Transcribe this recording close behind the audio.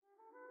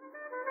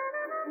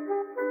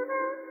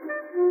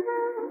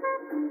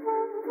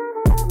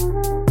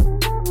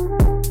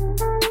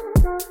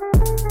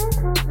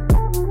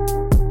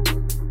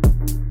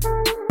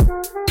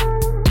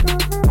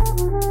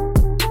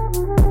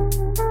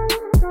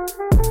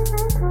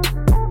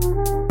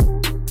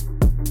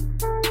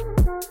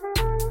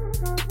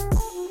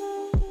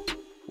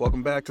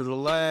Welcome back to the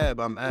lab.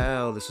 I'm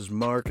Al. This is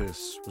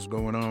Marcus. What's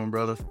going on,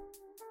 brother?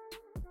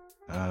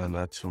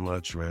 Not too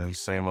much, man.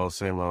 Same old,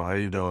 same old. How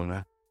you doing,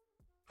 man?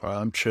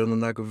 I'm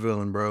chilling like a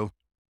villain, bro.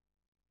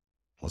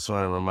 Just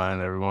want to remind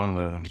everyone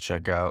to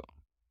check out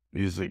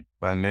music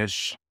by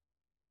Nish,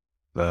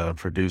 the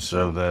producer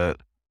of that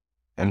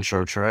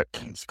intro track.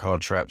 It's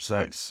called Trap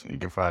Sex. You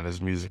can find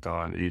his music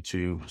on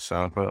YouTube,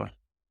 SoundCloud.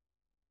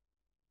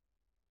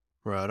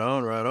 Right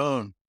on, right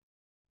on.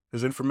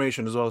 His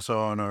information is also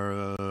on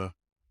our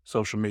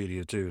social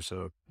media, too,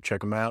 so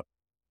check him out.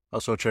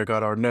 Also, check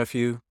out our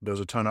nephew. Does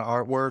a ton of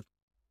artwork,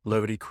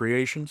 Levity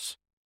Creations.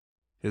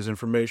 His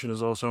information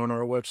is also on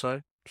our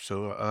website.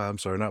 So, I'm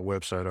sorry, not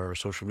website, our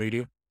social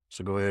media.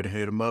 So go ahead and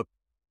hit him up.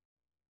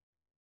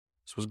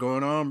 So what's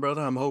going on,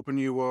 brother? I'm hoping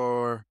you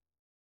are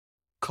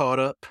caught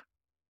up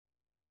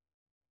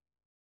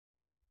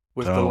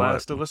with The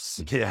Last of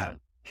Us. Yeah.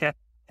 Yeah,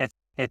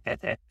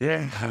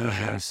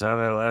 I saw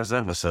that last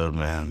episode,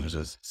 man.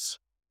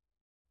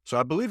 So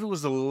I believe it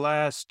was the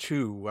last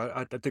two.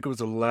 I think it was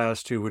the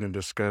last two we didn't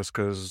discuss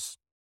because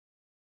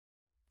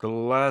the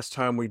last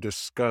time we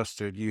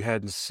discussed it, you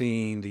hadn't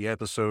seen the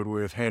episode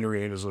with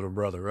Henry and his little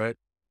brother, right?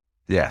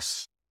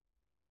 Yes.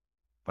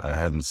 I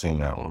hadn't seen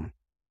that one.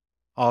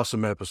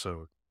 Awesome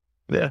episode.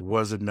 Yeah.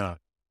 Was it not?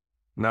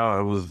 No,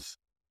 it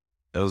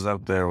was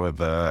up there with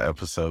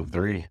episode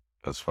 3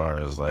 as far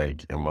as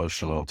like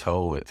emotional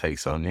toll it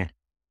takes on you.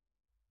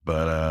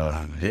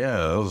 But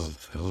yeah, it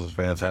was a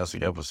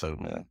fantastic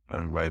episode, man.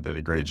 Everybody did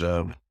a great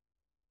job.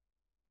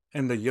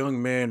 And the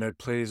young man that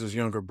plays his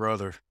younger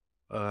brother,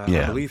 I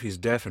Yeah. believe he's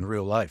deaf in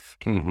real life.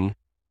 Mm-hmm.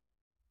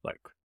 Like,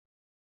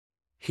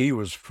 he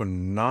was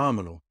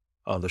phenomenal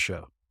on the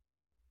show.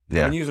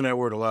 Yeah. I've been using that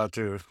word a lot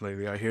too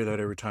lately. I hear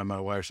that every time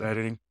my wife's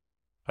editing.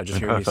 I just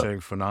hear me saying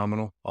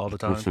phenomenal all the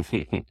time.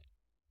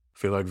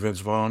 Feel like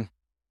Vince Vaughn.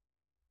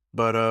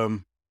 But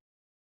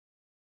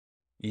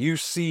you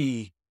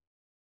see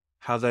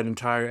how that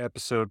entire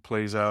episode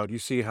plays out. You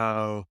see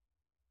how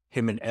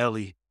him and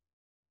Ellie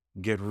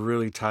get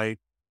really tight,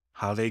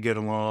 how they get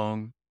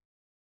along,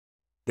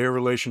 their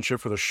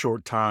relationship for the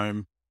short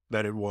time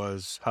that it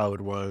was, how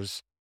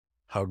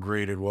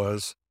great it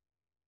was.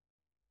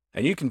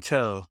 And you can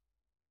tell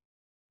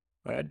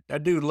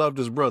that dude loved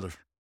his brother.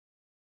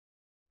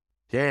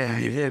 Yeah,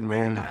 he did,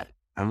 man.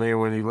 I mean,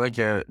 when you look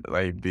at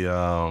like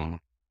the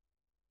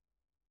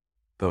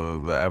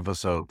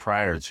episode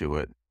prior to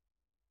it,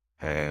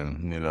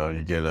 and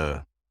you get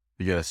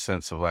a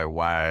sense of like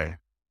why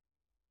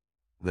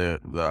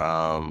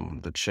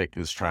the chick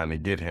is trying to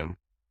get him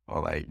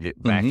or like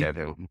get back at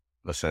him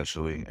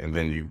essentially, and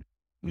then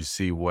you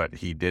see what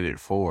he did it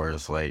for.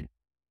 It's like,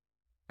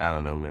 I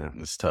don't know, man.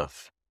 It's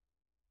tough.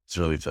 It's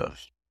really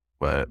tough,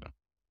 but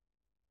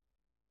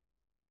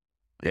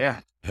yeah,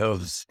 it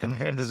was. I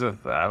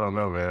don't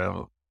know,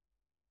 man.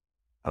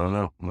 I don't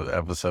know. The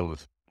episode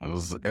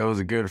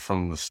was good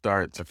from the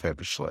start to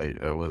finish. Like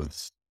it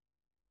was.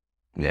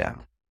 Yeah.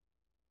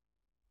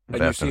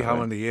 And you see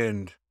how in the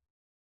end,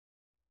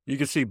 you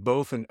could see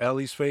both in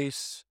Ellie's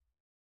face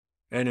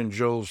and in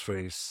Joel's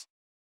face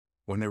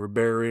when they were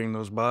burying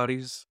those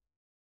bodies,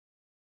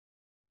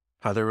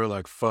 how they were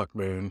like, fuck,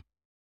 man,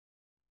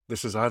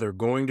 this is either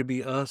going to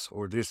be us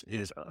or this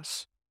is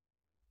us.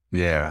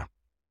 Yeah.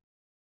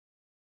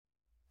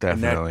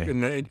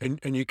 Definitely.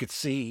 And you could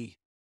see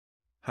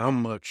how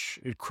much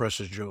it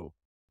crushes Joel.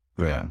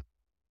 Yeah.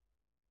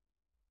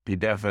 He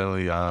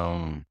definitely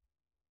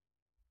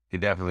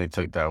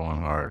took that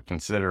one hard,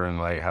 considering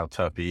like how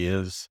tough he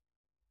is.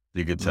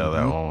 You could tell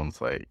that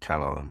one's like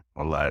kind of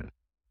a lot.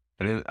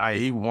 And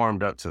he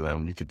warmed up to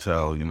them. You could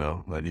tell,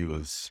 that he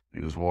was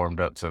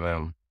warmed up to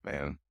them.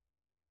 Man,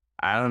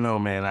 I don't know,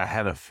 man. I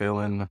had a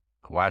feeling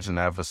watching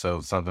the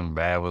episode something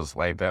bad was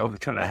like that was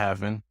gonna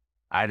happen.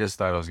 I just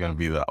thought it was gonna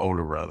be the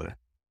older brother,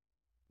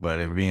 but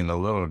it being the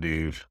little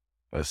dude,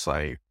 it's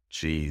like,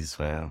 jeez,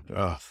 man.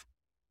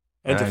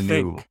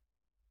 And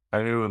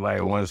I knew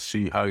like once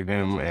she hugged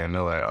him and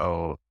they're like,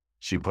 oh,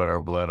 she put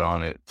her blood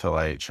on it to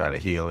like try to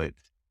heal it.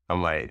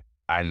 I'm like,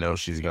 I know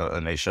she's gonna,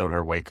 and they showed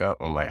her wake up.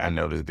 I'm like, I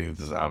know this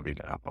dude's a zombie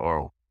now,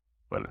 or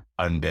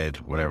undead,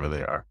 whatever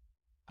they are.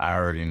 I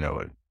already know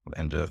it.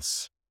 And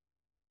just,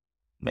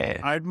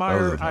 man. I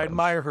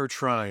admire her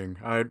trying.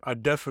 I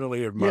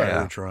definitely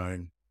admire her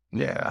trying.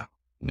 Yeah.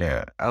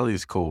 Yeah.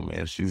 Ellie's cool,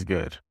 man. She's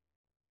good.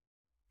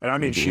 And I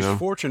mean, she's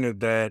fortunate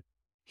that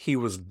he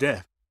was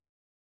deaf.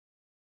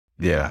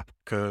 Yeah.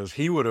 Because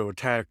he would have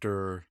attacked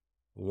her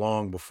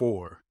long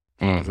before.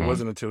 It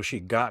wasn't until she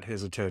got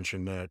his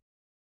attention that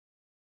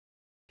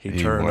he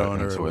turned on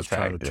her and was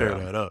trying to tear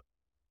that up.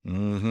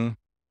 Yeah.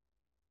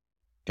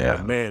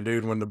 But man,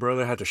 dude, when the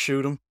brother had to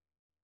shoot him,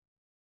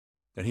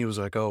 and he was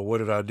like, oh, what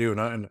did I do?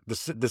 And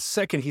the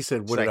second he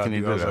said, what did I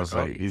do? I was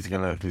like, he's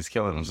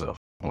killing himself.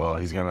 Well,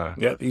 he's gonna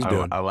he's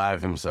doing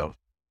alive himself,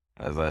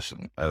 as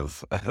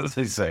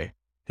they say.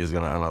 He's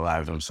gonna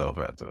unalive himself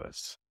after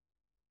this.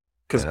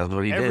 Because that's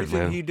what he did, everything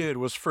man. he did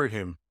was for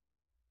him.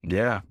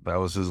 Yeah, that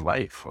was his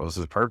life. That was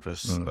his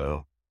purpose.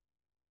 So,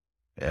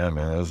 yeah,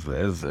 man,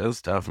 it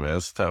was tough, man.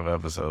 It's a tough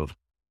episode.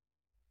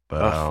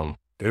 But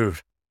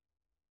dude.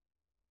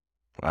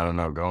 I don't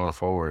know, going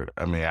forward,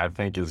 I mean, I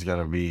think it's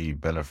gonna be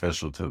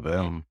beneficial to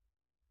them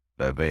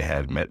that they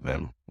had met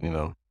them,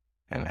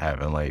 and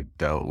haven't like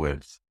dealt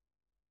with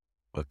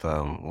what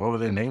were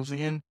their names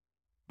again?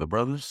 The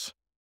brothers?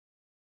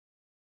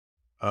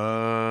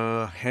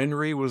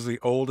 Henry was the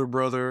older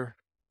brother.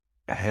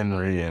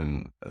 Henry,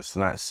 and it's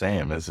not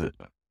Sam, is it?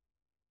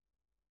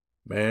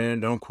 Man,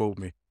 don't quote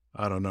me.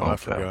 I don't know. I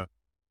Okay. forgot.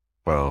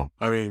 Well,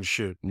 I mean,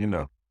 shit. you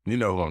know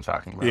who I'm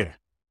talking about. Yeah.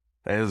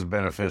 That is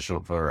beneficial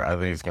for, I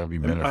think it's gonna be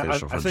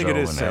beneficial I for think Joe it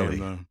is and Sam, Ellie.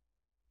 though.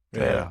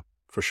 Yeah.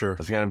 For sure.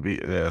 It's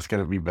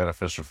gonna be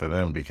beneficial for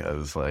them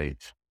because, like,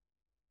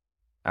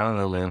 I don't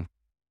know, man.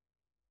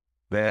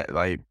 That,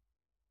 like,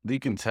 you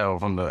can tell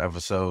from the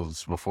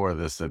episodes before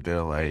this that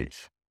they're like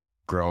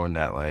growing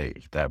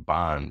that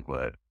bond,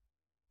 but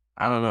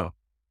I don't know.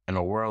 In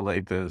a world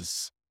like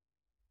this,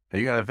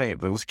 you gotta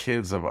think those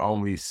kids have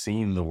only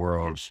seen the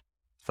world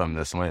from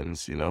this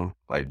lens,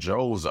 Like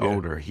Joel's Yeah.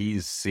 older,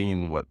 he's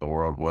seen what the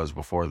world was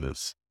before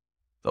this.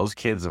 Those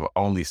kids have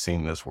only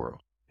seen this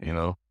world,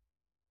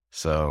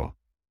 So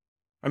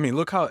I mean,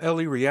 look how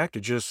Ellie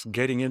reacted just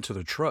getting into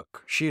the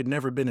truck. She had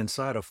never been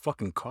inside a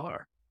fucking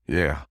car.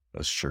 yeah,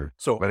 that's true.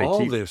 So But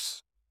all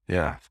this,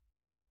 yeah.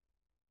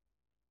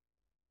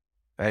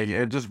 Hey,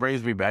 it just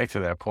brings me back to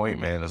that point,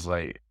 man. It's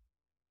like,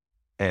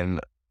 in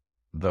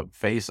the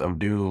face of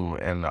doom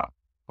and the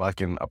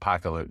fucking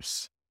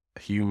apocalypse,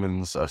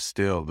 humans are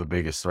still the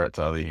biggest threat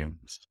to other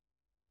humans.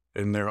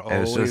 and they're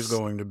And it's always just,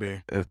 going to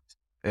be.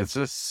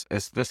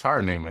 it's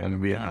disheartening, man, to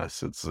be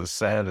honest. It's as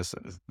sad as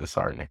it's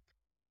disheartening.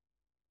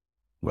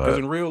 Because But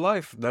in real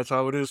life, that's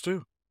how it is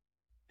too.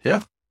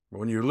 yeah,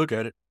 When you look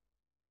at it,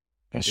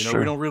 it's we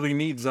true. don't really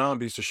need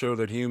zombies to show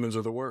that humans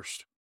are the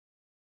worst.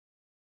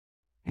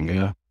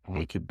 Yeah,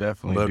 we could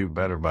definitely But do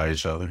better by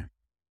each other.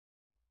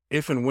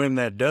 if and when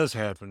that does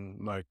happen,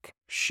 like,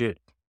 shit.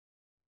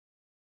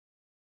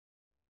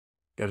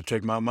 Got to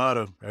take my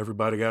motto.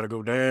 Everybody got to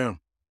go down.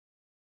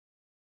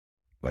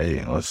 Hey,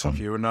 If listen.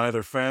 you're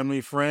neither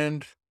family,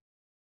 friend,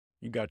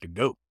 you got to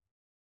go.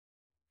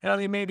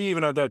 Hell, maybe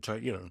even at that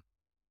time,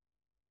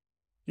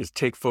 just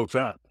take folks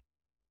out.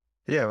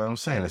 Yeah, what I'm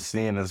saying is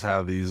seeing as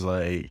how these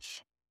like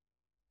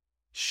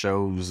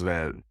shows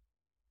that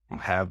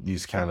have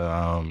these kind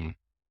of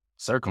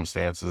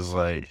circumstances,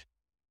 like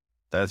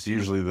that's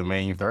usually the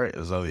main threat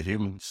is other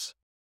humans.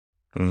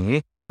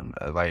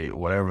 Mm-hmm. Like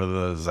whatever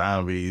the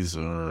zombies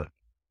or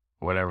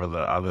whatever the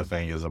other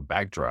thing is a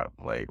backdrop,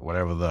 like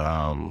whatever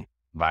the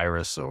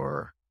virus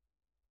or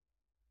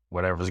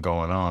whatever's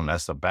going on,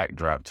 that's the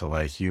backdrop to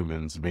like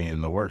humans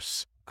being the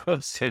worst,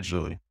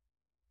 essentially,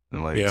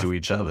 and like Yeah. to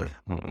each other.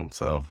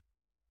 So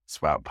it's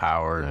about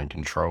power and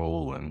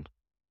control, and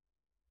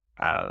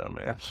I don't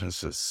know, man.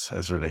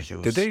 It's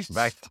ridiculous. Did they?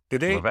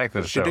 back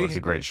to the show? they- It's a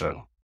great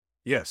show.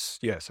 Yes,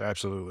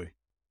 absolutely.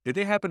 Did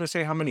they happen to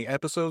say how many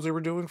episodes they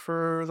were doing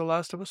for The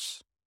Last of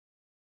Us?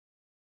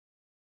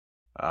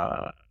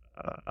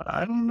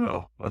 I don't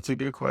know. That's a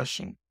good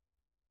question.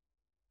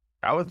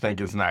 I would think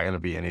it's not going to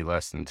be any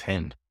less than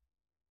 10.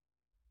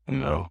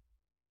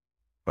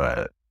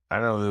 But I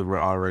know there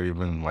were already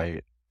been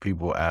like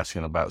people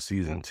asking about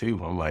season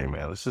 2. I'm like,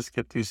 man, let's just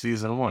get through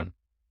season 1.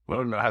 We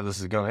don't know how this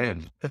is going to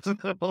end.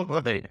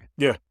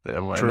 Yeah,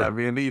 There might true. not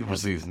be a need for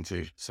season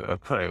 2. So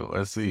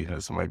let's see.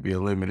 This might be a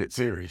limited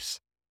series.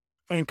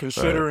 And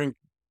considering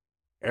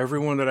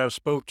everyone that I've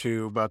spoke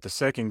to about the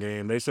second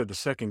game, they said the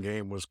second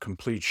game was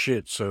complete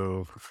shit.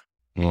 So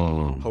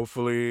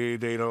hopefully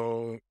they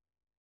don't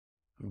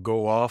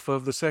go off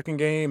of the second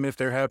game if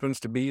there happens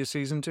to be a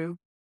season 2.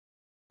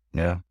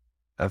 Yeah.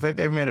 I think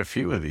they've made a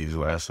few of these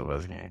Last of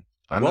Us games.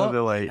 I know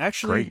they're like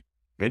great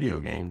video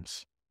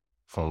games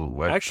from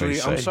what they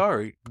say. I'm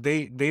sorry.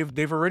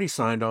 They've already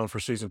signed on for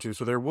season 2,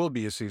 so there will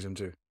be a season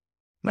 2.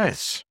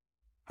 Nice.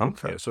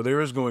 Okay. Yeah, so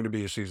there is going to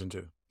be a season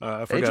 2.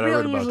 I forgot I HBO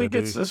read about usually that.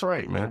 gets this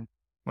right, man.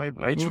 Like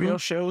HBO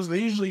shows, they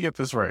usually get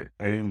this right.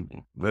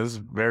 And it's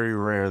very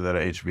rare that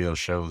an HBO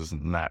show is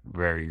not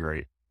very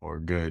great or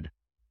good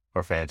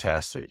or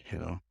fantastic,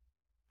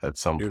 at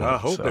some Dude, point. I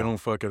hope they don't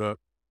fuck it up.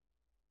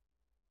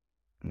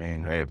 I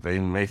mean, hey, if they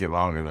make it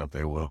long enough,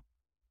 they will.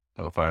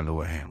 They'll find a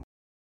way.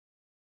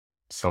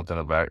 Something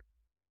about a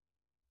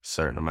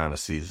certain amount of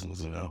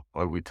seasons,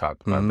 like we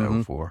talked about that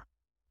before.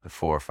 The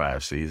 4 or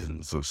 5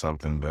 seasons or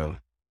something, though.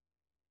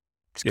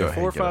 Yeah,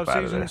 4 or 5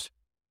 seasons,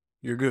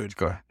 you're good.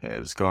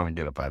 Just go on and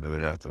get up out of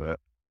it after that.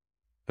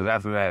 Because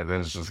after that,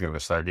 then it's just going to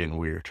start getting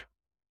weird.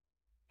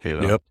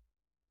 Yep.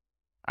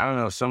 I don't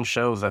know. Some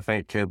shows I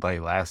think could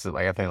like lasted,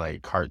 like I think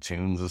like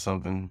cartoons or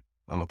something.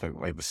 I don't think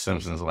like The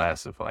Simpsons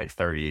lasted for like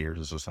 30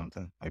 years or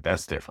something. Like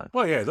that's different.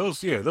 Well, those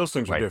things are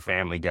Like different.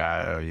 Family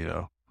Guy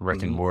or,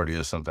 Rick and Morty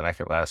or something. That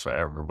could last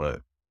forever.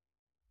 But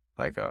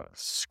like a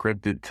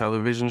scripted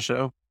television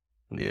show,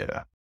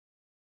 yeah.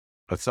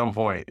 At some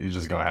point, you're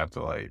just going to have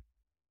to like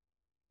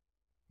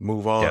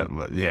move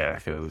on. Yeah,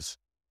 because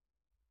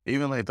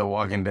even like The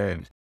Walking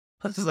Dead,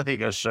 this is like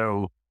a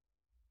show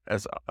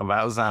that's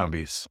about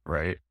zombies,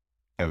 right?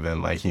 And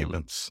then like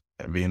humans.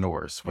 and being the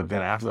worst. But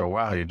then after a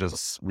while, you're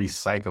just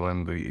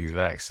recycling the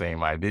exact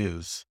same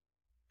ideas.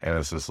 And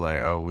it's just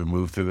like, oh, we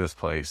moved to this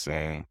place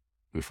and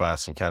we find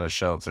some kind of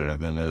shelter, and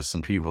then there's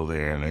some people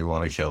there and they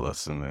want to kill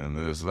us, and then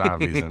there's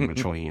zombies in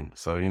between.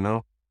 So,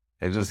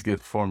 it just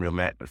gets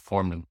formula.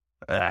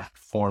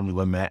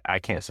 I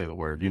can't say the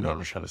word. You know what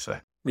I'm trying to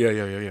say.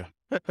 Yeah.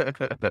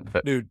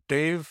 Dude,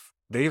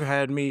 they've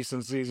had me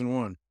since season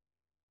 1.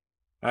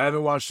 I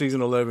haven't watched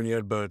season 11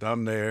 yet, but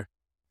I'm there.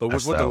 But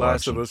with what The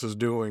Last of Us is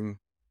doing,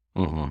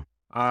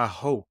 I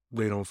hope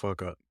they don't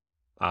fuck up.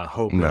 I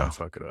hope they don't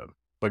fuck it up.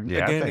 But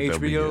Yeah, again, I think they'll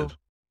be HBO, good.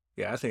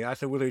 yeah, I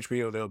think with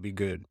HBO they'll be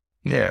good.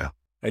 Yeah.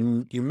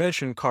 And you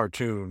mentioned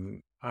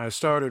cartoon. I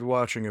started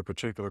watching a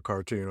particular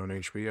cartoon on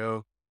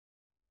HBO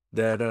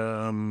that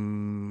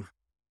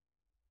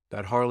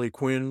Harley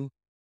Quinn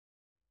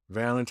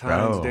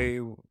Valentine's Oh. Day.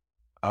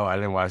 Oh, I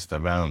didn't watch the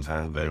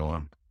Valentine's Day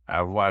one.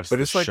 I watched But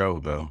the it's like show,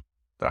 though.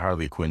 The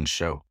Harley Quinn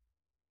show.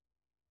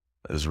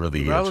 It's really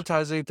the good.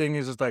 Valentine's Day thing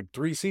is like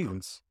 3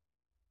 seasons.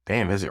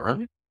 Damn, is it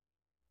really?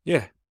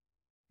 Yeah.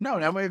 No,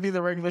 that might be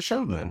the regular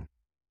show then.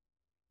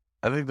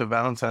 I think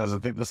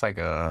that's like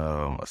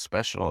a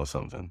special or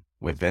something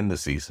within the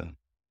season.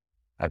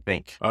 I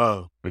think.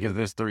 Oh, Because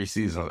there's 3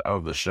 seasons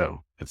of the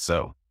show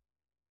itself.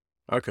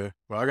 okay.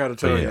 Well, I got to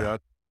tell you, yeah.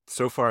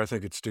 so far I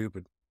think it's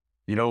stupid.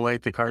 You don't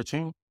like the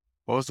cartoon?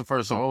 What was the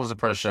first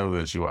show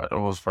that you watched?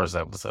 What was the first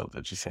episode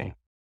that you seen?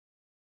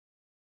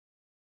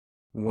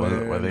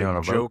 When Were they on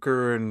a boat?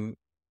 Joker and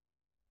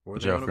were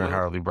they on a Joker and boat?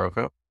 Harley broke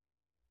up?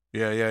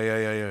 Yeah.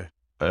 They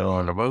were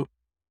on a boat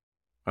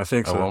I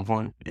think at so. one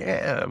point?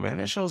 Yeah, man,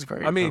 that show's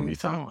great. I What are mean, you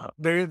talking about?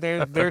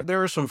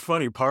 there are some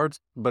funny parts,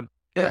 but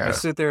I Yeah.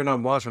 sit there and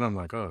I'm watching. I'm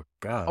like, oh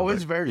god. Oh, like,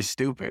 it's very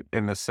stupid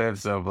in the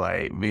sense of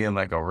like being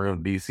like a real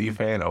DC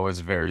fan. Oh, it's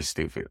very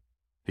stupid.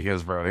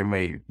 Because, bro, they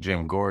made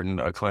Jim Gordon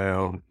a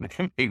clown.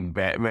 They made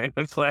Batman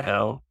a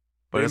clown.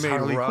 But they it's made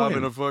Harley Robin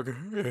Quinn. a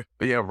fucking.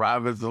 Yeah,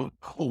 Robin's a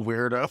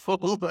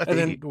weirdo. And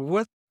then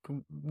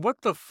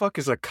what the fuck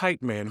is a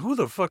kite man? Who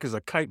the fuck is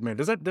a kite man?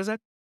 Does that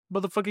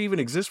motherfucker even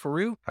exist for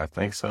real? I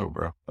think so,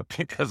 bro. I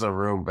think there's a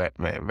real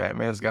Batman.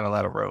 Batman's got a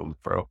lot of roles,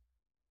 bro.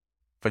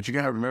 But you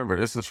gotta remember,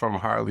 this is from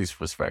Harley's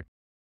perspective.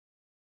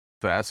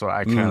 So that's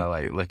why I kind of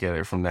like look at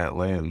it from that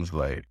lens.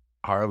 Like,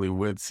 Harley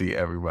would see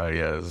everybody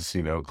as,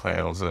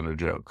 clowns and a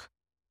joke.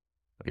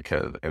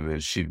 And then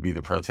she'd be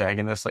the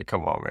protagonist. Like,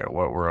 come on, man,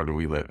 what world do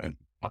we live in?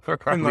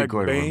 Harley like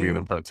Quinn would be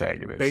the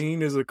protagonist.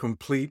 Bane is a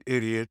complete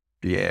idiot.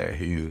 Yeah,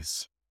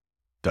 he's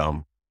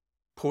dumb.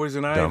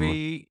 Poison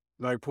Ivy,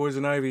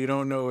 you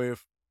don't know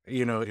if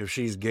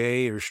she's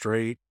gay or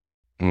straight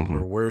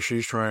or where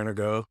she's trying to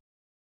go.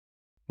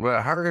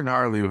 Well, her and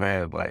Harley have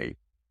had like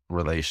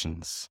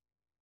relations.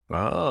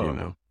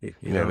 Oh,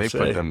 they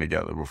put them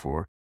together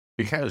before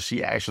because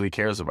she actually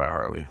cares about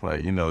Harley.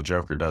 Like,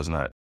 Joker does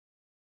not.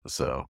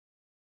 So,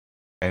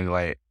 and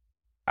like,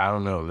 I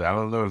don't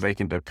know if they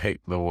can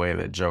depict the way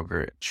that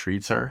Joker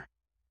treats her,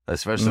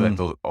 especially like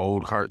those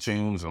old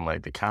cartoons and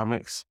like the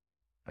comics.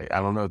 Like,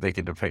 I don't know if they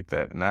can depict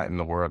that. Not in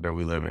the world that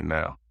we live in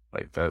now.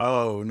 Like that.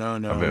 Oh, no.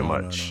 A bit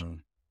much. No.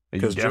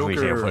 You definitely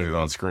can't put it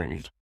on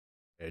screen.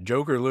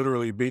 Joker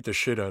literally beat the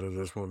shit out of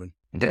this woman.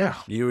 Yeah.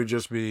 You would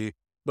just be,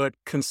 but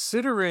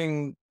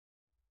considering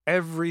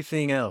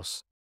everything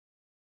else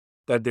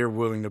that they're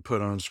willing to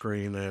put on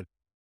screen that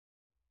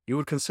you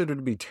would consider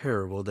to be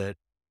terrible, that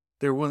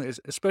they're willing,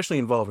 especially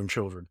involving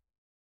children.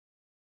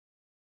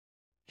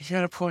 You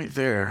got a point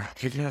there.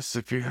 I guess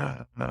if you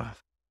got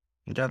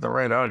the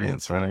right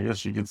audience, man, I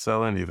guess you could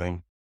sell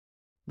anything.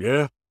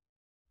 Yeah.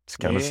 It's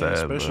kind of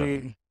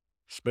sad.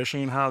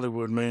 Especially in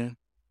Hollywood, man.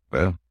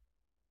 Well,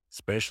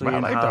 especially I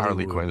in like Hollywood. the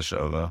Harley Quinn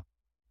show, though.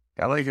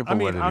 I like it for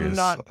what it is.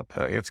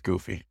 It's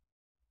goofy.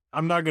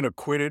 I'm not going to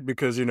quit it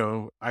because,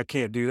 I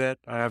can't do that.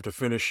 I have to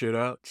finish shit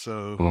out.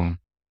 So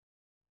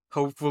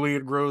hopefully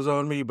it grows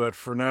on me. But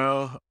for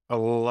now, a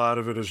lot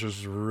of it is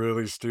just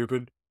really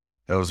stupid.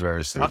 That was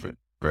very stupid.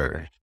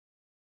 Very.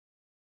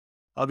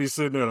 I'll be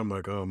sitting there and I'm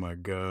like, oh my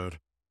God.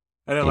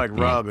 And then like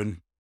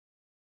Robin.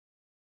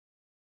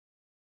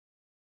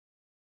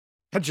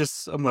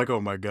 I'm like, oh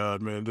my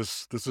God, man,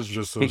 this is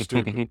just so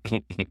stupid.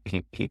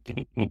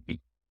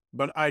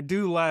 But I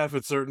do laugh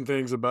at certain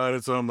things about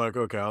it, so I'm like,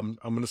 okay, I'm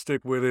gonna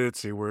stick with it,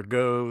 see where it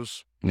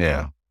goes.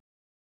 Yeah.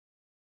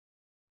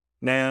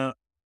 Now,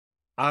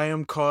 I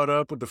am caught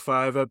up with the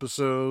 5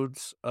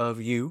 episodes of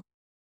You.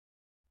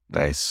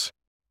 Nice.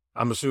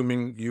 I'm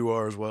assuming you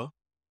are as well.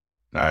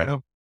 I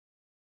am.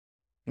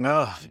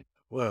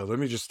 Well, let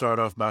me just start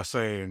off by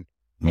saying,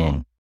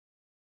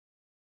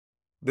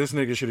 this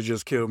nigga should have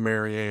just killed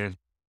Marianne.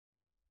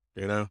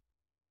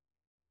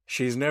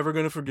 She's never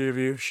going to forgive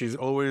you. She's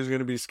always going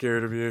to be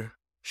scared of you.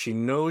 She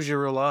knows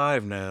you're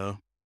alive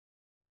now.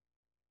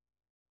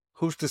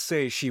 Who's to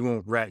say she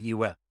won't rat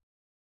you out?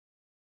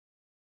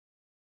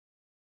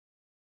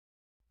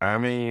 I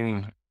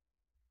mean,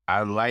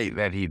 I like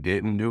that he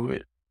didn't do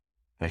it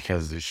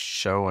because it's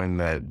showing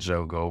that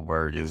Joe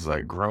Goldberg is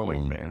like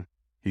growing, man.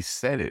 He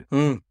said it.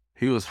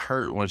 He was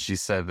hurt when she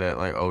said that,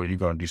 like, oh, you're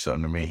going to do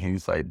something to me. And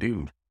he's like,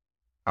 dude,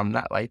 I'm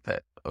not like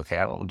that. okay,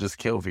 I don't just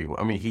kill people.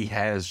 I mean, he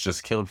has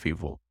just killed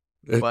people,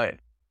 Eh, but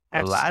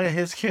a lot of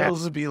his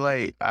kills would be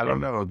like, I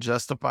don't know,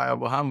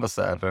 justifiable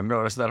homicide. I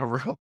know it's not a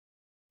real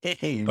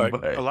thing, Like, a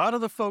but lot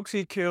of the folks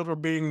he killed were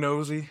being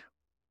nosy.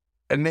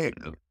 and they,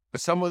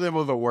 some of them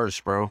were the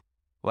worst, bro.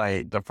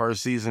 Like the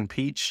first season,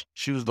 Peach,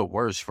 she was the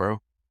worst,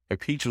 bro. And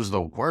Peach was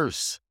the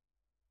worst,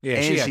 Yeah,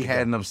 and she had she to had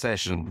go. an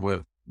obsession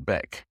with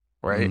Beck,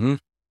 right? Mhm.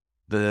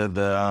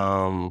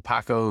 The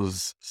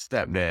Paco's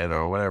stepdad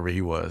or whatever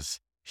he was.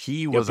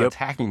 He was yep.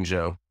 attacking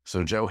Joe,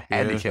 so Joe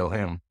had to Yeah. kill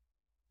him.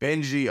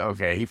 Benji,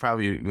 okay, he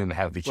probably didn't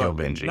have to kill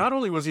Well, Benji not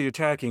only was he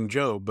attacking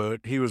Joe,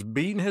 but he was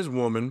beating his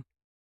woman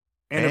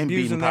and and beating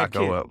abusing that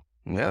Paco kid. up.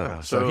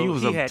 Yeah, so he So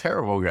was a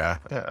terrible guy.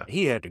 Yeah.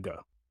 he had to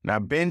go. Now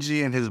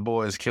Benji and his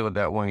boys killed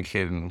that one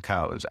kid in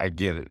college. I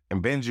get it,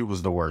 and Benji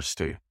was the worst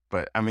too.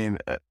 But I mean,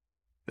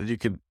 you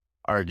could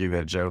argue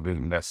that Joe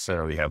didn't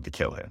necessarily have to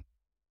kill him.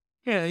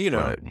 Yeah,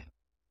 But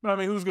I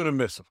mean, who's gonna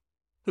miss him?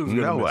 Who's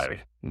gonna miss him?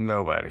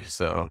 nobody.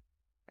 So,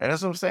 and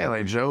that's what I'm saying.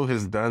 Like Joe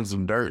has done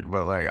some dirt,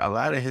 but like a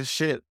lot of his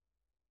shit,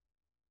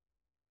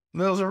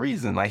 there's a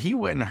reason. Like he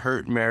wouldn't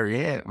hurt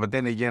Mariette, but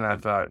then again, I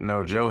thought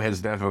no, Joe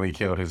has definitely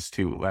killed his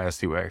last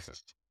two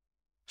exes,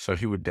 so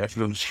he would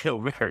definitely kill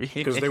Mariette.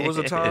 Because there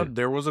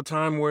was a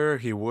time where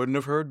he wouldn't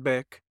have hurt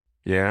Beck.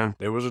 Yeah,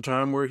 There was a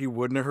time where he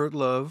wouldn't have hurt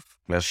Love.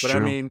 that's But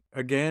true. I mean,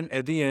 again,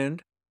 at the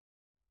end,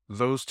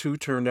 those two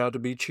turned out to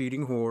be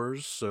cheating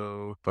whores.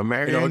 So but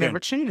Mariette again- never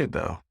cheated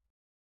though.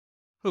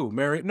 who?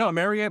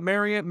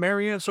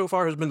 Mariette so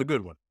far has been the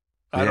good one.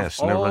 Out Yes,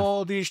 of never.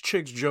 all these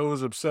chicks Joe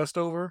is obsessed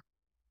over.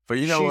 But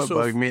you know she's what so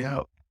bugged me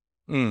out?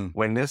 Mm.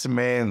 When this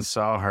man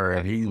saw her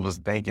and he was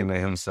thinking to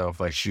himself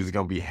like she was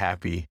gonna be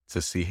happy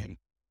to see him.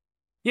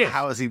 Yeah.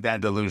 How is he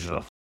that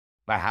delusional?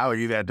 Like, how are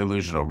you that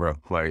delusional, bro?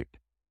 Like,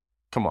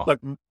 come on. Like,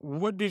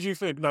 what did you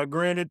think? Now,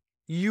 granted,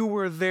 you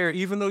were there.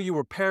 Even though you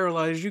were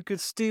paralyzed, you could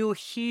still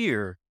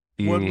hear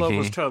what Love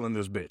was telling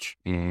this bitch.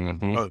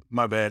 Mm-hmm. Oh,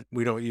 my bad.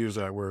 We don't use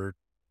that word.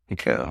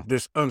 Okay.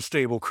 This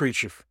unstable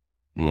creature.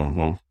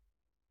 Mm-hmm.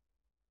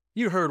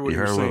 You heard what You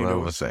he was heard saying what to Love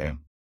her. was saying.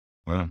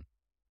 Well,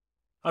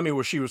 I mean,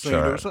 what she was saying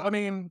to her. Sorry. So, I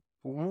mean,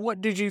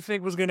 what did you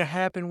think was going to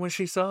happen when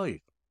she saw you?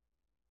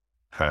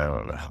 I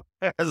don't know.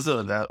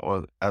 So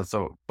that's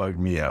what bugged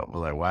me out.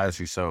 Like, why is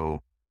he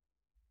so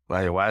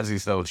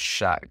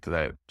shocked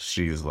that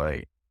she's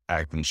like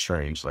acting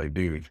strange? Like,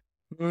 dude,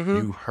 Mm-hmm.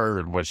 you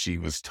heard what she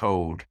was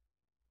told,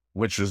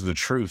 which was the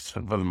truth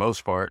for the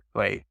most part.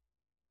 Like,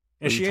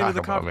 And what she you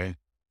ended talking about, man?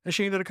 And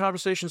she ended the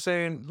conversation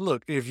saying,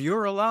 look, if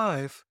you're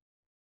alive,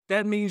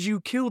 that means you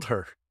killed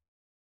her.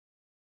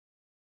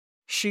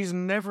 She's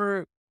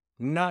never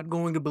not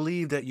going to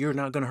believe that you're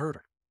not going to hurt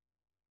her.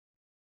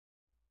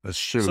 That's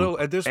true. So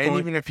at this And point,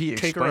 even if he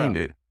take her explained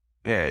out. it,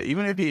 yeah,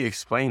 even if he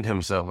explained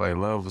himself, like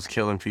Love was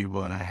killing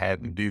people and I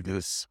had to do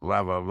this,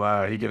 blah, blah,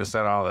 blah, he could have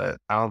said all that.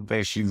 I don't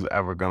think she's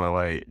ever going to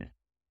like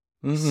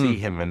see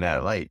him in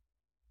that light.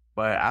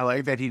 But I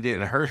like that he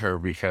didn't hurt her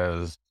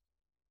because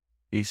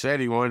he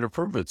said he wanted to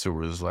prove it to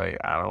her. It's like,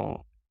 I'm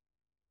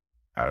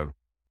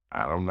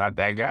not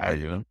that guy,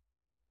 you know?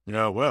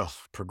 Yeah, well,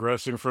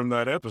 progressing from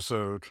that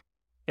episode.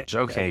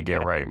 Joe can't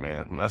get right,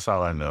 man. That's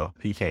all I know.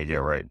 He can't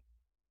get right.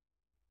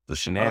 The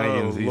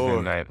shenanigans he's Lord.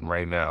 in that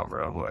right now,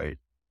 bro. Like,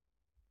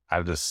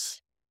 I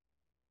just,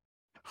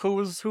 Who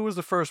was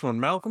the first one?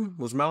 Malcolm?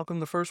 Was Malcolm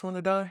the first one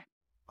to die?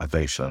 I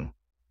think so.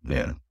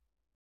 Yeah.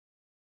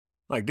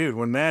 Like, dude,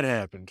 when that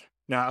happened.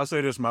 Now, I'll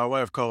say this. My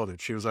wife called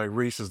it. She was like,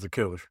 Reese is the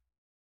killer.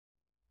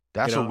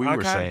 That's You know, what we I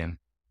were kinda- saying.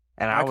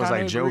 And I I was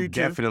kinda like, Joe agree,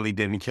 too. definitely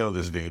didn't kill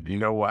this dude. You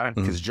know why? Mhm.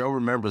 Because Joe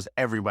remembers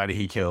everybody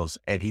he kills,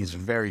 and he's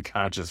very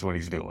conscious when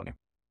he's doing it.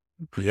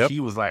 Yep. He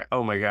was like,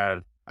 oh my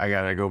God, I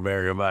got to go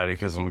bury a body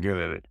because I'm good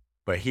at it.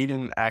 But he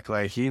didn't act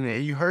like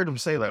you heard him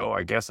say like, oh,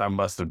 I guess I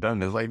must have done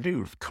this. Like,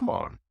 dude, come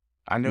on.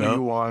 I know No.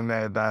 you were on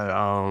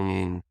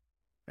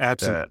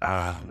Absent.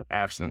 that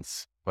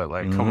absence, but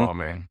like, come on,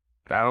 man.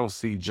 I don't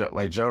see Joe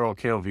don't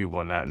kill people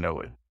and not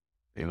know it,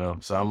 you know?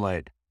 So I'm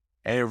like,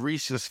 and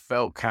Reese just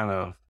felt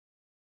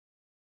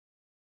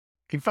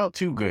he felt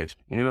too good,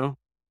 you know?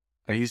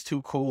 Like he's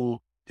too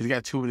cool. He's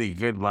got too many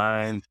good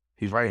lines.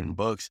 He's writing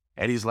books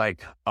and he's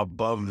like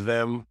above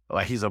them.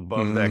 Like he's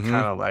above that kind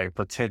of like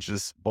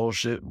pretentious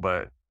bullshit,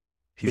 but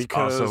he's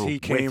because also he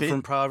came with it.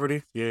 from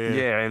poverty. Yeah.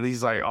 Yeah, and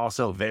he's like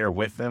also there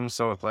with them.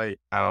 So it's like,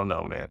 I don't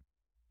know, man.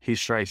 He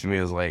strikes me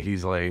as like,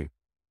 he's like,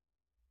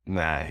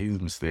 nah, he's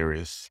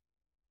mysterious.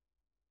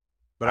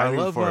 But I I knew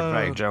love for a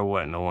fact Joe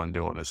wasn't the one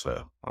doing this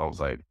stuff. I was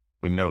like,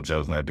 we know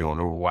Joe's not doing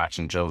it. We're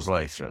watching Joe's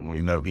life and we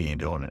know he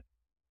ain't doing it.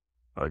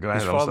 Like, go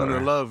ahead, he's I'm falling sorry.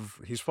 in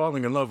love. He's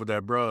falling in love with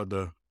that broad,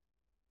 though.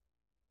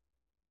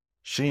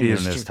 She ain't He even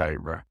is this too- tight,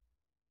 bro.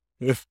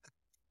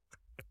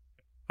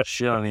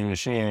 She ain't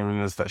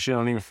even this tight. She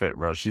don't even fit,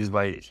 bro. She's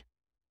like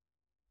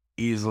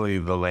easily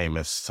the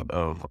lamest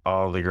of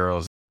all the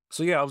girls.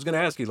 So yeah, I was gonna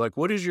ask you, like,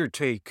 what is your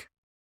take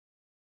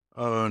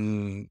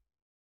on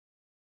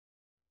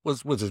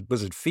was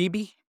it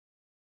Phoebe?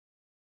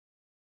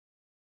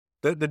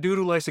 The dude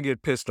who likes to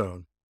get pissed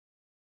on.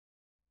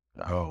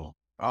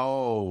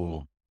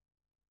 Oh.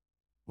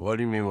 What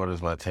do you mean? What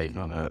is my take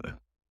on that?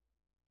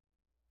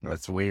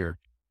 That's weird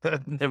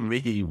to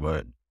me,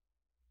 but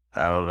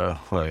I don't know.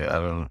 Like, I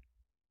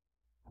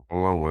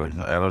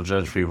don't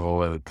judge people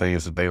with the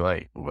things that they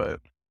like, but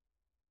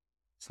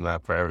it's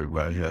not for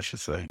everybody, I should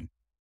say.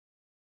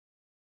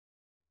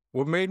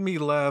 What made me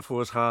laugh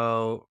was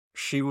how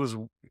she was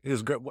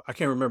his girl. I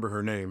can't remember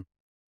her name.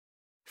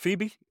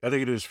 Phoebe? I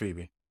think it is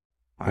Phoebe.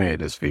 I hate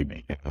this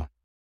Phoebe.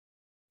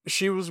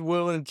 She was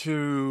willing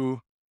to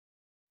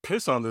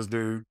piss on this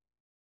dude,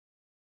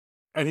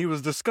 and he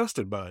was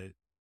disgusted by it.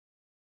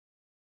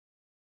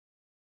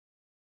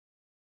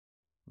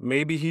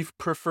 Maybe he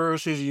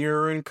prefers his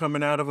urine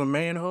coming out of a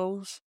man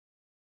hose?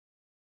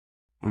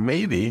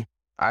 Maybe.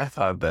 I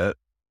thought that.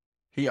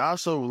 He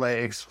also like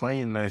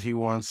explained that he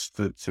wants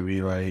to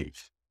be like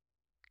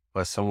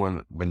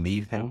someone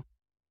beneath him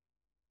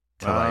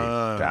to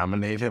like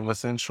dominate him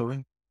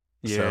essentially.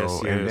 Yes,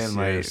 So and then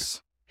like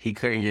yes. he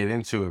couldn't get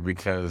into it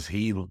because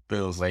he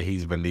feels like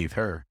he's beneath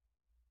her,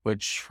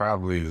 which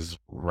probably is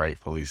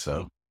rightfully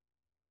so.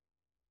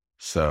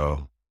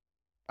 So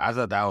I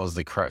thought that was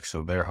the crux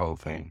of their whole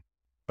thing.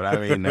 But I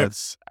mean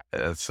that's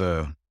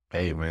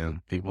hey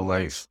man, people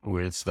like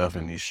weird stuff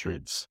in these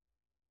streets.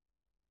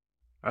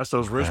 That's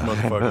those rich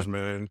motherfuckers,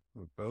 man.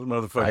 Those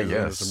motherfuckers into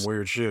guess. some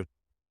weird shit.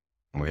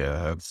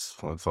 Yeah, that's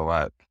a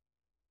lot.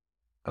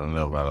 I don't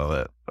know about all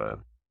that, but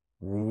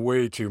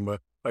Way too much.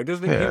 Like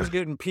this nigga, he yeah, was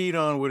getting peed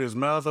on with his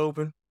mouth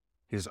open,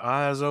 his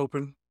eyes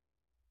open.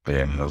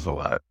 yeah, that's a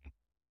lot.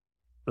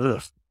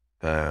 Ugh.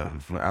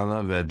 I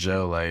love that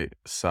Joe like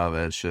saw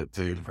that shit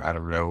too out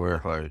of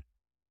nowhere, like,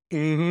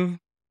 Mm-hmm.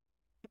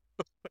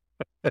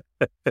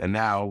 and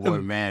now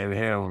we're mad at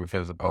him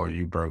because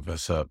you broke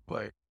us up,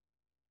 like,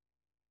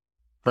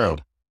 bro,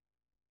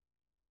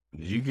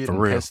 you For getting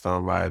real. pissed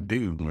on by a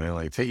dude, man?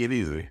 Like, take it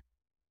easy.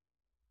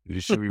 You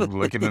should be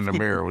looking in the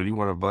mirror when you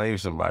want to blame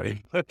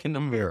somebody. Look in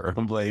the mirror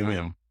and blame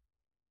him.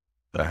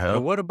 The And hell?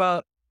 what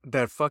about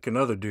that fucking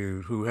other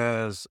dude who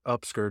has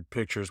upskirt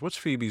pictures? What's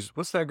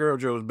that girl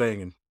Joe was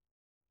banging?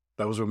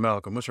 That was with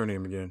Malcolm. What's her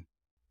name again?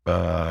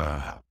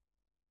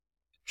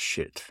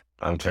 Shit.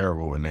 I'm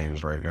terrible with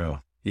names right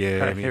now.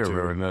 Yeah, I me can't too.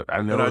 remember.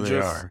 I know And I who they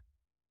are.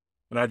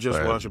 And I just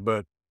But watched it,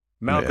 but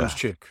Malcolm's yeah,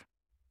 chick.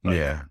 Like,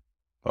 yeah.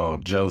 Oh,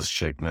 Joe's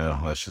chick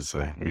now. I should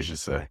say. We should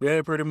say.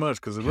 yeah, pretty much,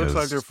 because it looks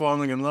like they're Because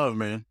falling in love,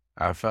 man.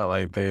 I felt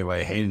like they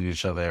like hated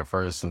each other at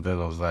first, and then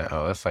I was like,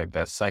 oh, that's like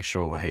that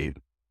sexual hate.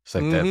 It's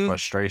like that Mm-hmm.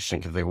 frustration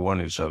because they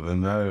want each other,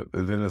 and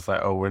then it's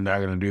like, oh, we're not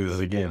gonna do this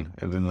again,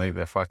 and then like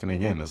they're fucking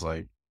again. It's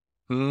like,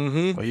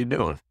 Mm-hmm. what are you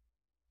doing?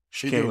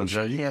 She What you doing, can't,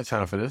 Joe? You ain't got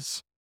time for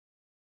this.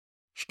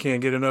 she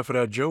can't get enough of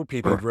that Joe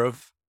people, bro.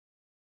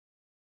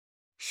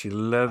 She I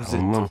loves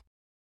don't it. know.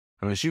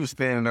 I mean, she was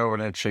standing over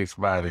that chick's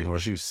body, or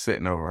she was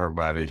sitting over her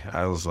body.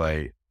 I was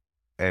like,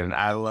 and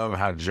I love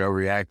how Joe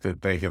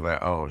reacted, thinking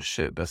like, oh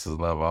shit, this is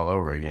love all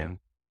over again.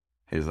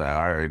 He's like,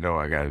 I already know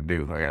what I got to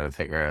do. I got to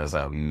take her ass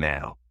out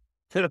now.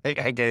 Like,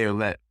 I can't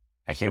even I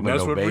can't And put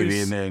that's no what baby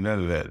Reese, in there, none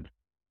of that.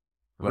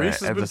 But Reese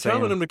has at been the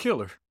telling same, him to kill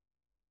her.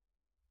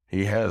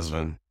 he has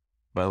been.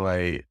 But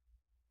like,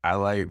 I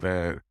like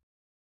that.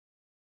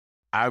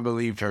 I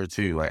believed her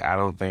too. Like, I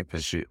don't think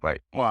that she,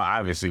 like, well,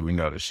 obviously we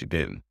know that she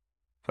didn't.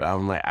 But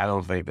I'm like, I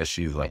don't think that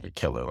she's like a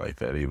killer like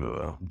that either,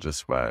 though,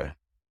 just by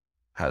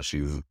how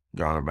she's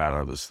gone about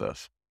other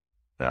stuff.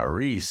 Now,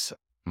 Reese,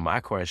 my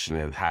question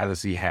is, how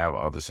does he have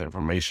all this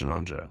information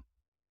on Joe?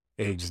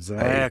 Like,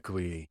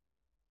 Exactly.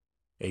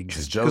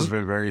 because Joe's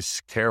been very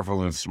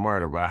careful and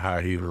smart about how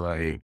he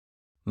like,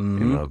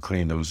 Mm-hmm.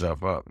 cleaned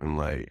himself up and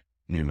like,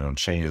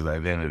 changed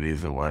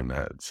identities and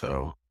whatnot.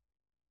 So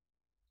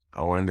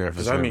I wonder if it's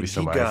Because I going to mean, be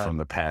somebody from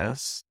the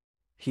past.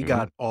 he Mhm.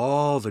 got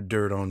all the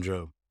dirt on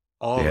Joe,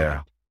 all of it.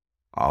 Yeah,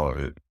 all of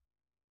it.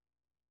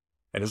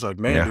 And it's like,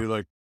 man, Yeah, dude,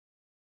 like,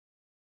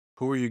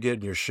 who are you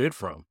getting your shit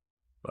from?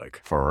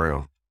 Like, for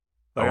real.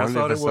 I I wonder if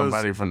thought it it's was,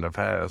 somebody from the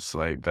past,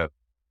 like that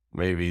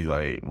maybe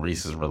like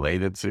Reese is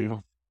related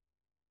to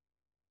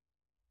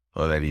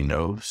or that he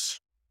knows,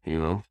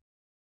 hmm.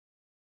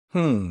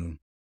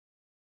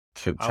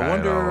 could I tie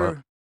it all up.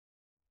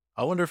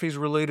 wonder if he's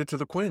related to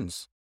the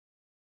Quins.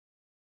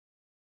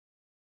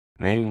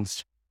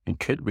 Names, it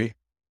could be.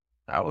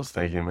 I was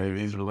thinking maybe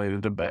he's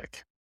related to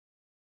Beck.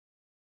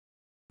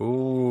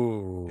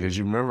 Ooh, Because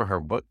you remember her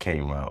book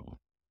came out.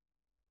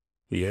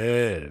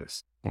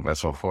 yes.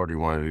 That's what 40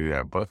 wanted to do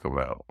that book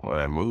about, or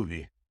that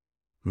movie.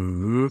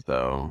 Mm-hmm.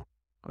 So,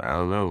 I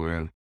don't know,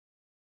 man.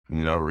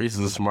 Reese is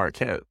a smart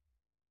cat.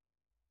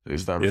 They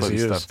start Yes, putting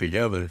he stuff is.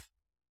 together,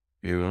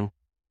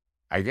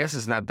 I guess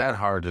it's not that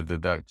hard to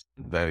deduct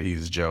that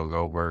he's Joe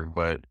Goldberg,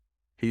 but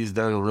he's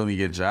done a really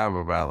good job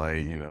about,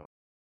 like,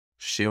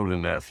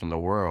 shielding that from the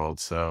world.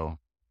 So,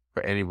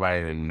 for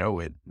anybody to know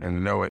it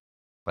and know it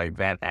like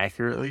that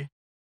accurately,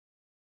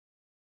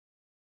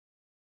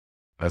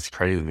 that's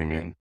crazy,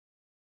 man.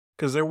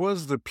 Because there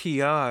was the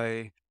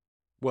PI.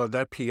 Well,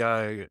 that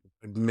PI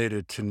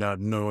admitted to not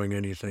knowing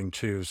anything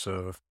too.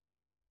 So,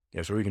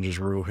 yeah, so we can just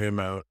rule him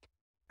out.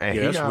 And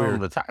Yeah, he that's got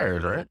weird.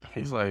 retired, right?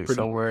 He's like Pretty,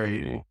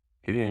 somewhere.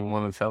 He didn't even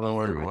want to tell him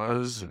where he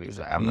was. He's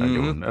like, I'm not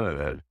doing none of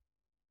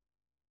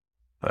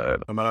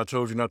that. I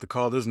told you not to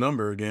call this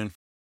number again.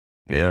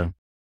 Yeah.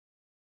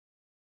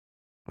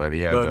 But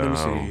he had But let me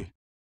see.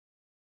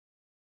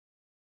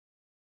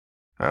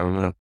 I don't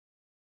know.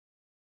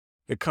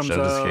 It comes Show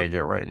just out, can't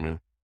get right, man.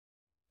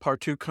 part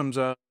 2 comes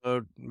out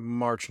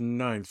March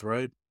 9th,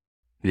 right?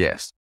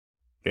 Yes.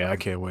 Yeah, I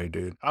can't wait,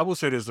 dude. I will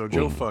say this, though.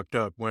 Joe Mhm. fucked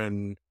up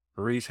when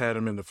Reese had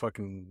him in the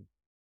fucking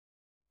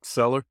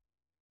cellar.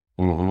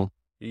 Mm-hmm.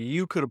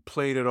 You could have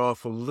played it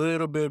off a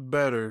little bit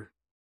better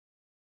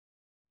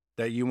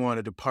that you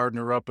wanted to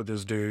partner up with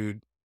this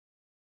dude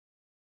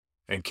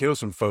and kill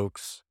some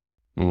folks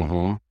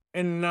Mm-hmm.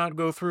 and not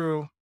go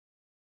through.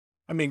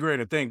 I mean,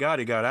 granted, thank God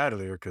he got out of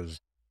there because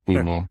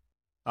Mm-hmm.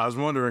 I was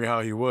wondering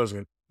how he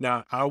wasn't.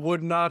 Now, I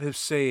would not have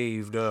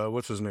saved,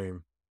 what's his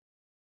name?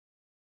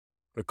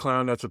 The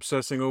clown that's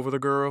obsessing over the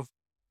girl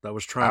that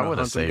was I trying to would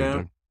have hunt him saved down.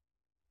 him.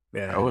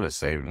 Yeah. I would have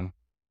saved him.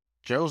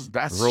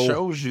 That Roll.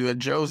 shows you that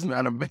Joe's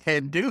not a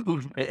bad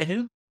dude,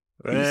 man.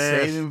 He's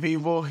saving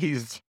people.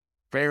 He's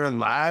sparing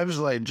lives.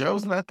 Like,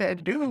 Joe's not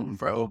that dude,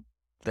 bro.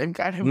 They've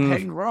got him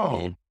pegged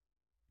wrong.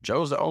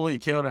 Joe's the only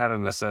killed out of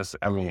necessity.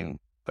 I mean,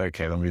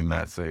 okay, let me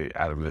not say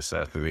out of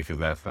necessity because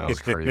that sounds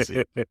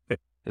crazy.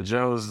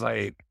 Joe's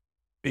like,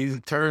 he's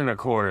turning a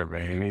corner,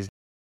 man. He's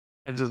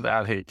just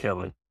out here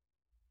killing,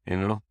 you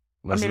know?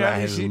 That's not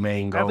his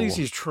main goal. At least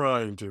he's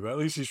trying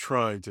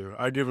to.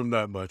 I give him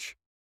that much.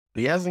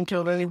 He hasn't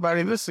killed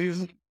anybody this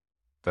season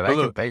that I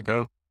can think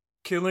of.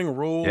 Killing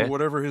Roll,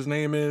 whatever his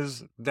name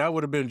is, that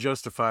would have been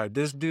justified.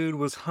 This dude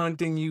was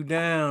hunting you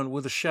down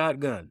with a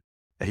shotgun.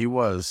 He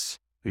was.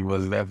 He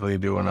was definitely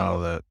doing all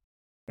that.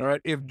 All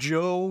right. If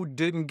Joe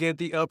didn't get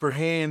the upper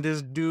hand,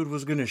 this dude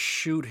was going to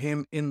shoot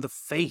him in the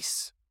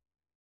face.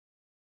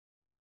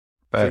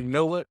 So you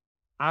know what?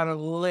 I'd have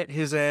let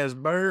his ass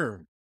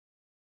burn.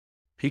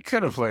 He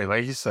could have played,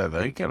 like you said,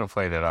 though, he could have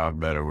played it off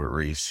better with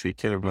Reese. He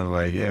could have been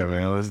like, yeah,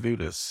 man, let's do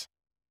this.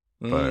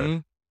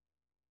 But,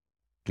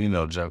 you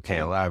know, Joe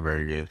can't lie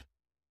very good.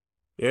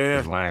 Yeah.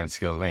 His lying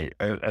skills ain't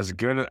as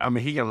good. I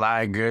mean, he can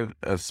lie good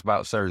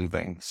about certain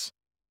things.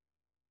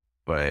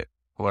 But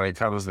when it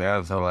comes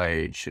down to,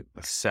 like,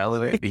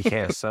 selling it, he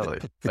can't sell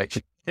it.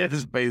 Like,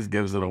 his face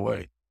gives it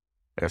away.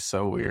 That's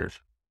so weird.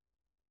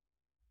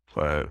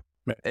 But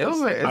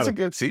it's a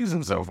good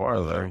season so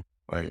far, though.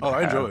 Like,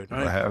 I enjoy it.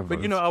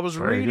 But, you know, I was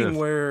reading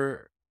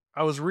where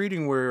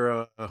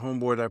a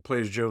homeboy that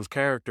plays Joe's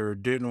character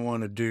didn't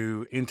want to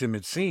do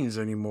intimate scenes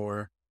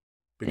anymore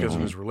because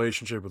of his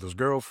relationship with his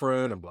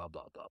girlfriend and blah,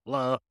 blah, blah,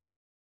 blah.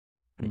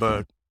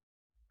 But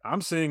I'm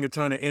seeing a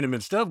ton of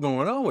intimate stuff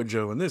going on with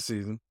Joe in this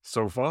season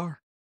so far.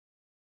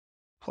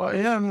 Well,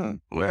 yeah,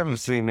 we haven't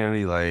seen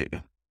any,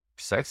 like,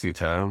 sexy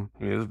time.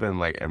 I mean, it's been,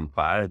 like,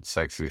 implied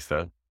sexy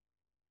stuff.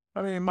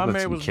 I mean, my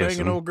man was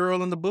banging old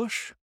girl in the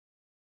bush.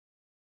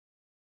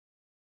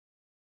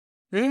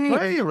 Well,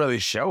 they didn't really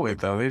show it,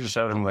 though. They just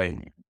showed him,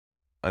 like,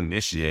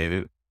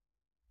 initiated.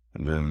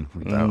 And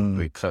then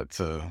they cut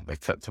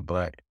to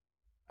black.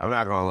 I'm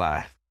not gonna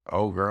lie.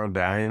 Old girl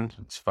dying,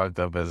 it's fucked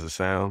up as it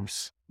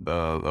sounds.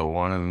 The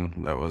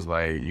one that was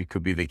like, you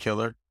could be the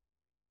killer.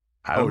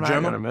 I'm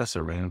not gonna miss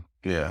her, man.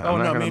 Yeah, I'm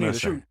not gonna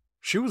miss her.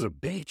 She was a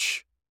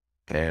bitch.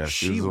 Yeah,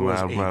 she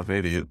was a loudmouth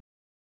idiot.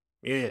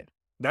 Yeah,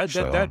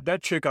 that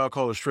chick I'll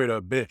call a straight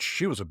up bitch.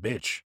 She was a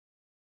bitch.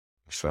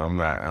 So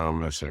I don't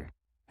miss her.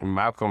 And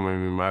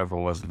Malcolm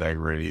wasn't that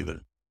great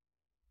either.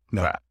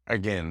 No. But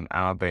again,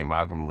 I don't think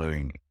Malcolm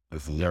really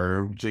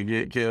deserved to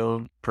get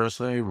killed per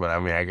se, but I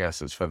mean, I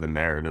guess it's for the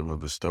narrative of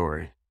the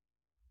story.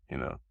 You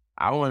know,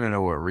 I want to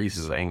know what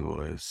Reese's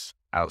angle is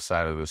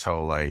outside of this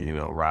whole, like, you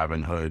know,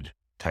 Robin Hood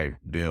type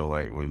deal,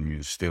 like when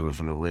you stealing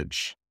from the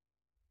rich.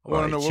 I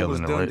want to know what was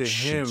done to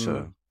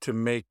him to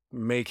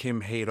make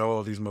him hate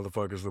all these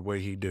motherfuckers the way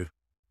he do.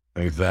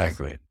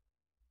 Exactly.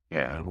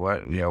 Yeah.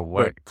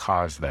 What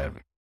caused that?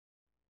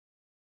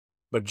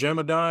 But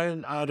Gemma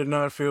dying, I did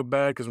not feel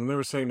bad because when they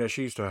were saying that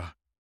she used to,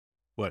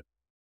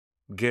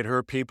 get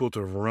her people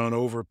to run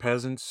over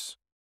peasants,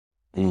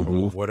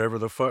 or whatever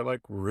the fuck, like,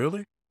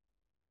 really?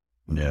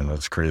 Yeah,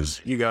 that's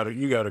crazy. You gotta go.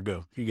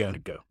 You got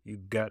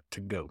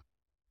to go.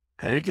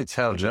 And you could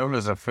tell Joe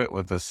doesn't fit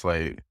with this,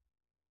 like,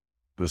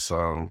 this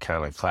kind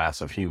of class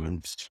of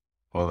humans,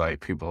 or like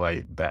people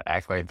like that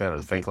act like that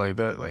or think like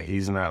that. Like,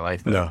 he's not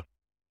like that. No.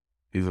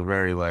 He's a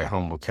very, like,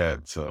 humble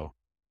cat, so.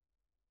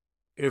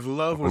 If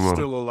Love was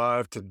still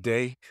alive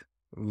today,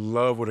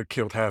 Love would have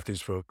killed half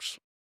these folks.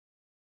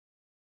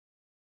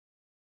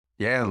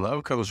 Yeah, and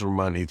Love comes from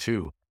money,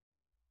 too.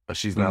 But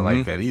she's not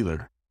like that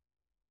either.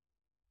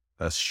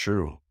 That's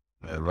true.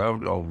 And Love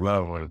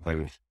would have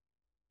been,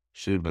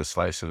 she'd have been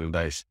slicing and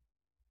diced.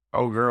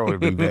 Old girl would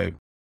have been dead.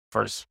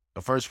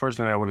 The first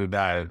person that would have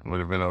died would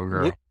have been old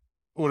girl.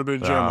 Would have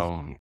been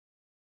Gemma.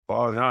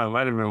 Well, no, it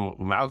might have been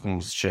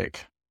Malcolm's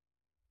chick.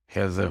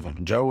 Because if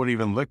Joe would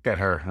even looked at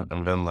her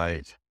and been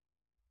like,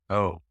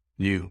 oh,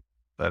 you,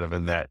 that'd have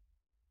been that.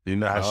 You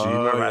know how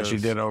how she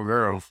did old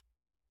girl.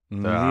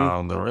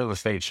 The real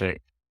estate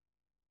chick.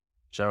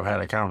 Joe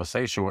had a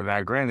conversation with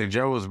that. Granted,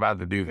 Joe was about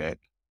to do that.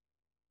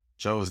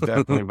 Joe was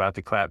definitely about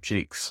to clap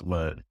cheeks,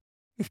 but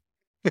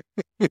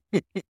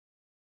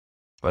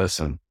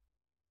listen,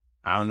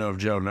 I don't know if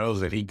Joe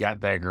knows that he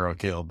got that girl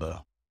killed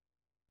though.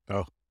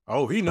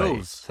 Oh, he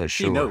knows. For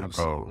sure. He knows.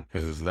 Oh,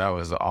 because that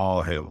was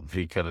all him.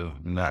 He could have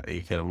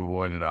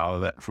avoided all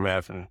of that from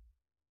happening.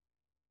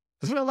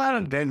 There's been a lot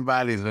of dead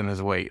bodies in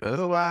his wake. There's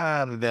a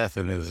lot of death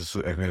in his,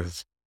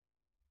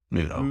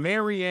 you know.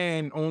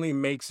 Marianne only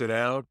makes it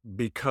out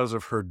because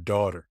of her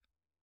daughter.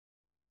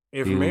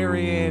 If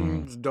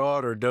Marianne's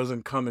daughter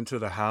doesn't come into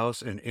the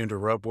house and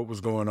interrupt what was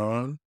going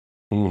on,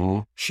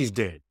 she's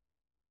dead.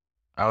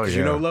 Oh, yeah.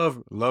 You know,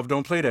 love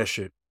don't play that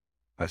shit.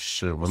 That's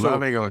true. Well,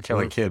 love ain't gonna kill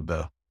a kid,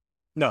 though.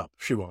 No,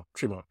 she won't.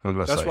 She won't.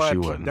 That's why she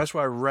wouldn't. That's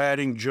why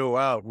ratting Joe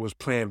out was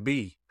plan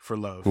B for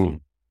love.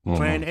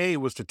 Plan A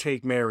was to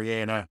take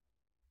Marianne out.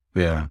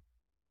 Yeah.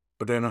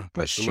 But then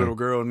the little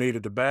girl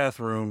needed the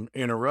bathroom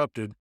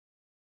interrupted.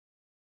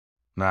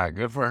 Nah,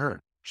 good for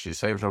her. She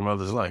saved her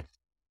mother's life.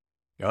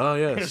 Oh,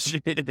 yes.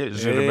 She'd have been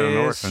an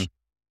orphan.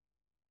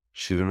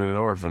 She'd have been an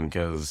orphan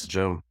because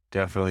Joe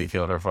definitely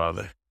killed her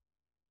father.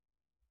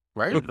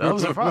 Right? That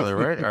was her father,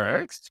 right? Or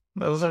ex?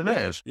 That was her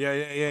dad.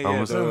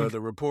 Yeah. The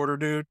reporter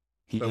dude.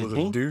 That was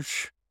a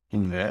douche.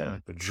 Yeah.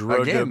 The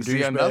drug Again,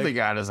 see, another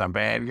guy that's a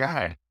bad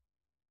guy.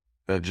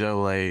 That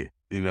Joe laid,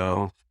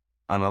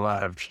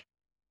 unalived.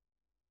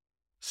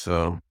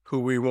 So. Who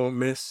we won't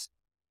miss.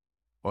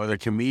 Or the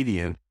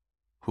comedian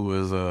who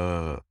is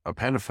a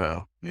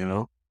pedophile,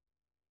 Yeah.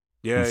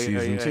 He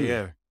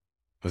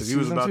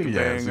was about to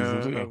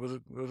bang, was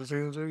it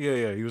season 2?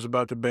 Yeah. He was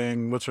about to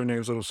bang, what's her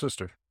name's little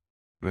sister?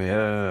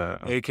 Yeah.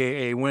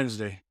 AKA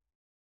Wednesday.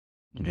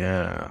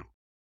 Yeah.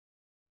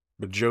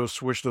 But Joe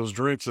switched those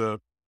drinks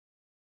up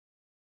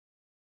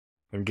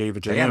and gave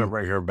it to him. They gotta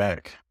bring her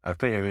back. I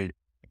think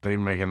they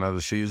make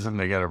another season,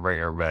 they gotta bring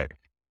her back.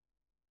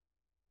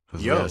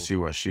 Yo, see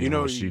what she you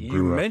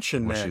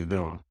mentioned what that. she's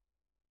doing.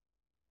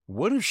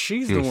 What if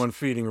she's the one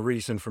feeding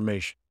Reese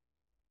information?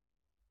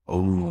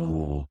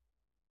 Oh.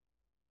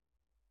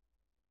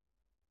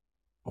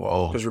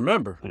 Whoa. Because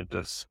remember, it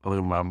just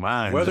blew my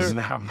mind. Whether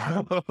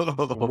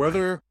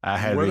I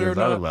hadn't even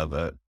thought about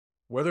that.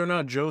 Whether or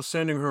not Joe's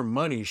sending her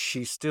money,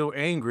 she's still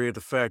angry at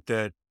the fact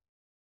that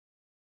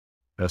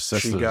her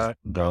sister's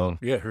done.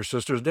 Yeah, her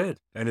sister's dead,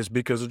 and it's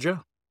because of Joe.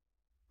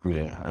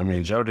 Yeah, I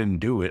mean, Joe didn't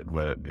do it,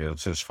 but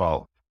it's his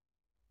fault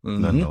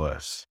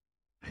nonetheless.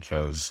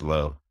 Because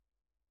love.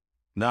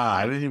 Nah,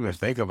 I didn't even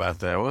think about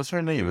that. What's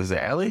her name? Is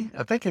it Ellie?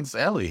 I think it's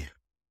Ellie.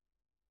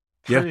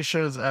 Pretty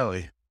sure it's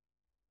Ellie.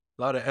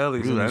 A lot of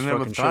Ellies in I these never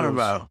fucking thought shows.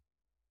 about.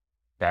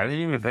 I didn't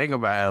even think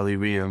about Ellie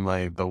being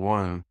like the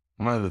one.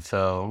 I'm gonna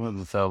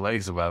tell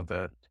Lace about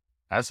that.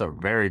 That's a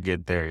very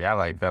good theory. I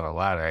like that a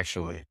lot,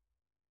 actually,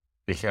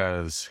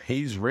 because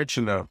he's rich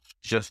enough.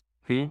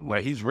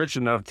 He's rich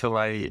enough to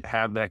like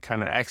have that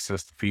kind of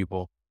access to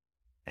people,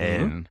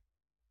 and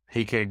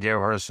he could give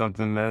her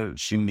something that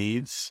she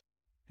needs,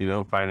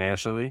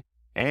 financially,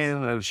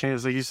 and a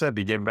chance, like you said,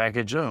 to get back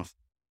at Joe.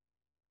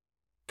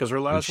 Because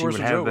her last words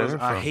to Joe was,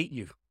 "I hate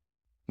you."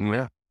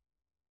 Yeah,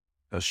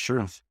 that's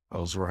true.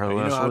 Those were her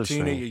last words.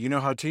 You know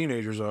how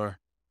teenagers are.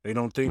 They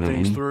don't think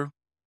things through.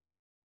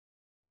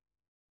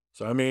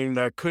 So, I mean,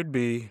 that could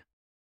be.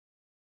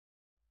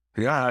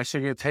 Yeah, I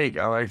should get take.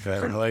 I like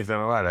that. I like that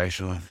a lot,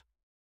 actually.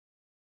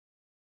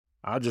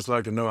 I'd just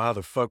like to know how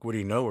the fuck would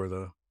he know her,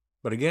 though.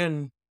 But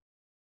again,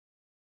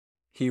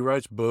 he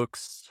writes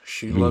books.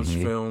 She loves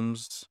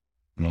films.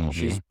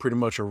 She's pretty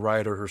much a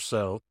writer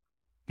herself.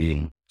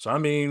 So, I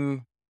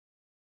mean.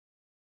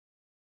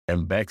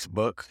 And Beck's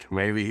book,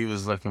 maybe he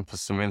was looking for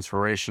some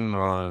inspiration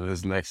on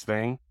his next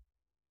thing.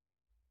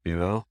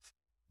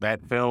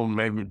 That film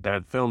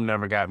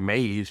never got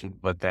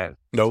made, but that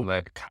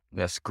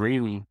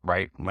screen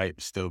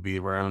might still be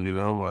around,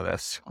 or that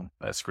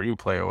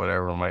screenplay or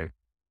whatever might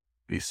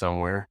be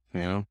somewhere,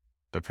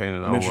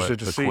 depending on what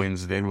the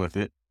Quins did with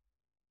it.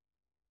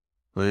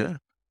 But yeah,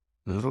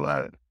 there's a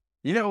lot.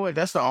 You know what?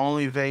 That's the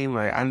only thing.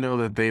 Like, I know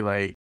that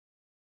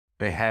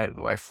they had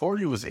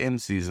 40 was in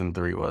season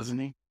 3, wasn't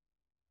he?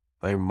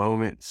 Like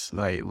moments,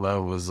 like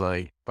Love was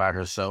like by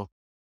herself.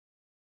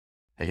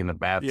 Like in the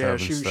bathtub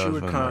and stuff. She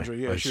would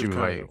conjure. She would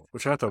conjure,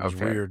 which I thought was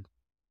weird.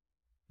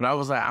 But I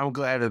was like, I'm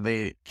glad that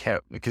they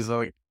kept, because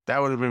like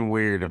that would have been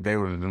weird if they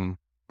would have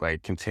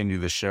like continue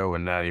the show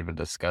and not even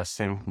discuss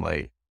him.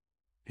 Like,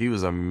 he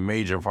was a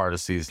major part of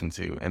season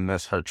 2, and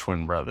that's her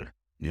twin brother,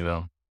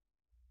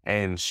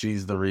 and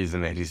she's the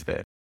reason that he's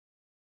dead.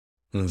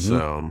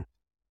 So,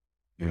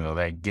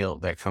 that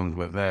guilt that comes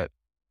with that.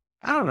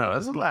 I don't know.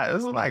 There's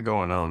a lot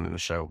going on in the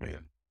show,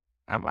 man.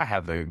 I might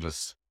have to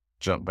just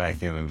jump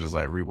back in and just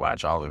like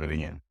rewatch all of it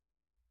again.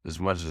 As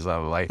much as I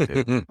liked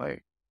it,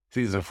 like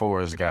season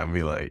 4 has got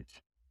me like,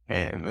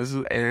 man,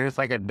 it's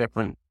like a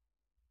different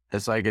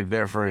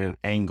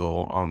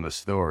angle on the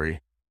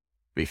story,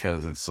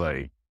 because it's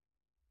like,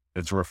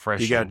 it's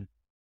refreshing.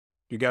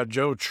 You got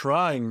Joe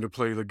trying to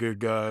play the good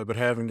guy, but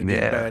having to do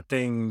bad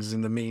things in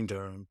the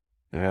meantime.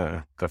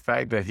 Yeah, the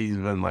fact that he's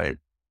been like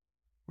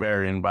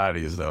burying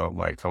bodies, though, I'm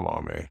like, come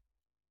on, man.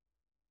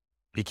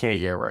 He can't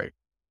get right.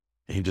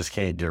 he just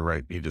can't get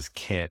right. He just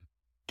can't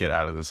get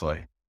out of this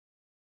life.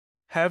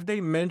 Have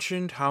they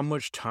mentioned how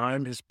much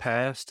time has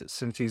passed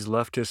since he's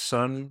left his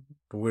son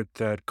with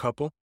that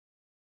couple?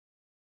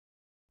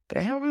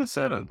 They haven't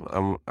set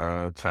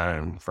a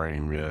time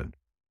frame yet.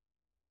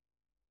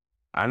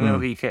 I know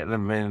Hmm. he can't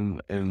have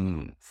been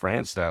in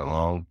France that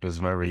long because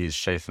remember he's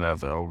chasing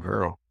after the old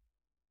girl.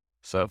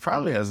 So it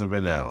probably hasn't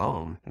been that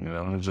long, you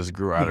know, it just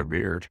grew out Hmm. a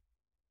beard.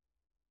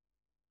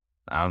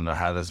 I don't know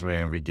how this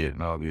man be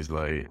getting all these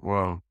that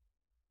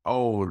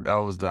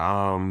was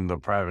the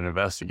private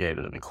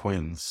investigator, the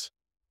Quinn's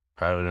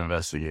private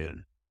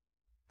investigator.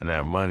 And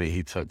that money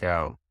he took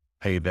out,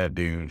 paid that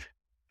dude.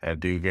 That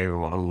dude gave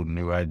him a whole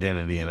new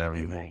identity and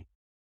everything.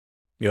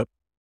 Yep.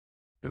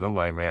 Cause I'm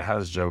like, man,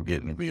 how's Joe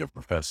getting to be a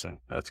professor?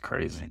 That's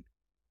crazy.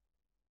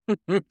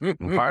 And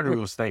part of me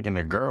was thinking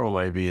the girl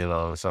might be in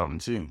on something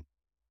too.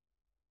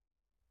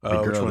 The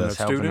Which girl one? that's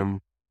That helping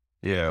student?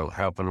 him,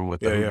 helping him with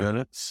the Yeah, yeah.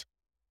 whodunits.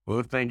 We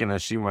were thinking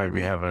that she might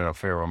be having an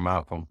affair with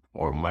Malcolm,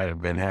 or might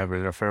have been having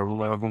an affair with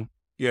Malcolm.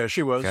 Yeah,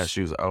 she Because was.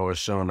 she was always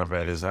showing up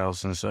at his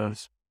house and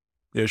such.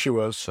 Yeah, she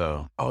was.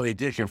 So, they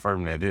did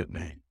confirm that, didn't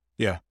they?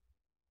 Yeah,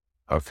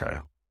 Okay.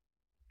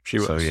 she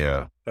was. So,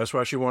 yeah. That's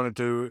why she wanted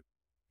to.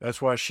 That's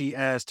why she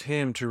asked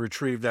him to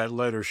retrieve that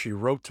letter she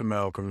wrote to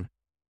Malcolm,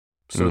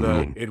 so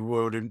that Mhm. it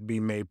wouldn't be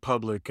made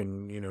public,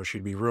 and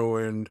she'd be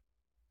ruined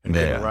and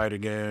couldn't Yeah. write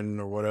again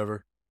or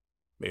whatever.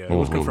 Yeah, it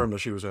was Mhm. confirmed that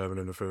she was having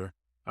an affair.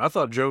 I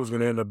thought Joe was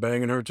going to end up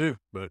banging her too,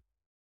 but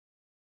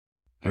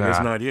I guess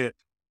Nah, not yet.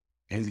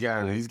 he's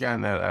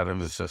gotten that out of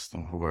his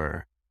system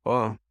where,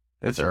 well,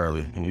 it's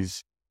early.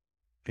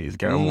 He's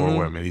got more Mhm.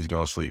 women he's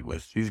gonna sleep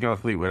with. He's gonna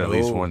sleep with at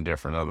least Oh. one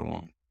different other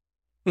woman.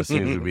 That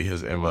seems to be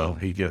his MO.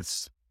 He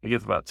gets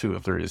about 2 or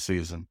 3 a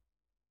season.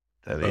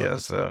 That he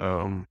has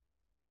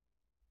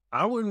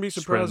I wouldn't be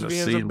spread surprised the if he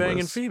ends seed up banging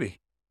with. Phoebe.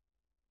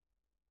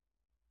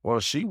 Well,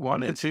 she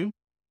wanted to,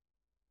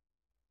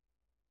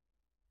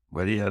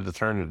 but he had to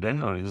turn it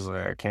down. He was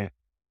like, I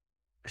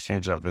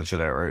can't jump into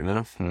that right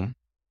now.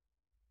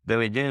 Then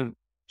again,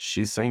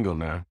 she's single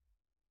now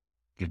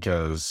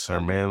because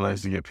her man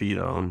likes to get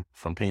peed on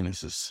from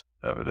penises,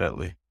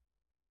 evidently.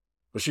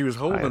 But she was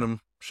holding I, him.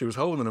 She was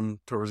holding him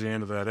towards the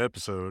end of that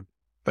episode.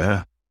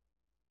 yeah.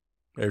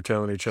 They were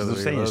telling each other I'm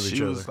they saying love each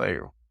she other. was like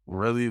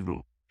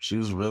she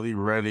was really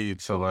ready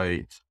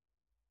to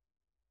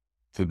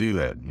to do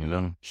that, you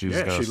know? She was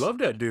Yeah, gonna, she loved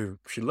that dude.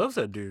 She loves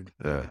that dude.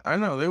 yeah. I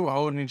know they were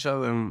holding each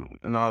other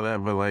and all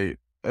that, but like,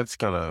 it's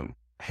gonna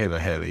hit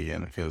ahead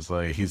again because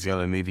like he's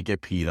gonna need to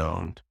get peed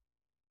on.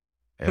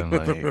 And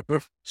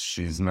like,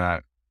 she's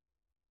not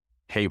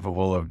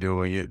capable of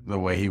doing it the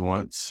way he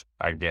wants,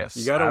 I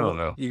guess. I don't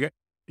know.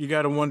 You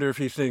gotta wonder if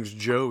he thinks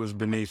Joe is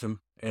beneath him,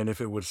 and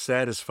if it would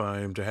satisfy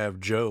him to have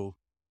Joe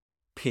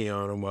pee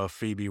on him while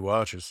Phoebe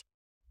watches.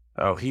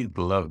 Oh, he'd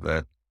love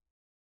that.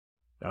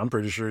 I'm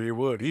pretty sure he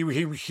would.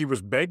 He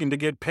was begging to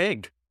get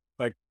pegged.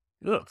 Like,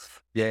 ugh.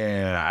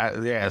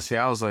 Yeah. See,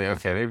 I was like,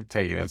 okay, they've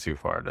taken it too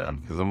far down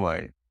because I'm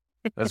like,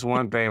 that's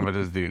one thing for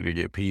this dude to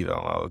get peed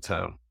on all the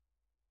time.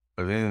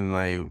 But then,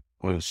 like,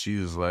 when she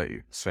was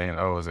like saying,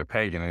 "Oh, is it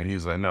pegging?" and he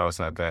was like, "No, it's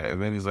not that."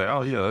 And then he's like,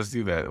 "Oh yeah, let's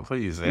do that,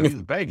 please." And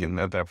he's begging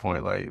at that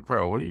point, like,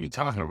 "Bro, what are you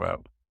talking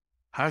about?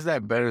 How's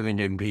that better than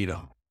getting peed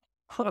on?"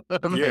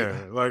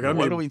 Yeah, like, I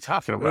what mean, are we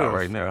talking about ugh.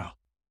 right now?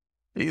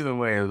 Either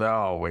way, it's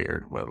all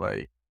weird, but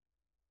like,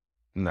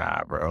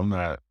 nah, bro, I'm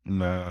not.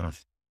 Nah,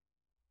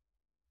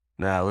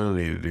 we don't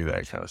need to do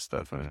that kind of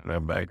stuff. Man.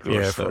 That backdoor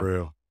Yeah, stuff. for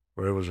real.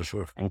 Well, it was just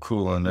I'm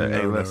cool on that.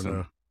 Hey, no,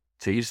 listen,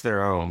 to each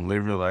their own.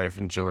 Live your life,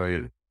 enjoy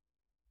it,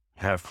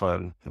 have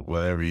fun,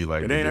 whatever you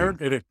like It to ain't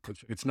do. hurt.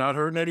 It's not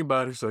hurting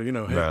anybody. So hey.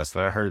 No, it's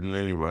not hurting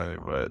anybody,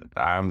 but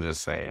I'm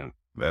just saying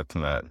that's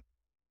not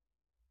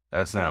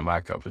my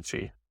cup of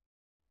tea.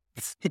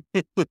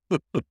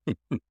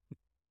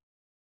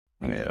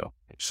 Yeah,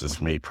 it's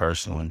just me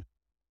personally.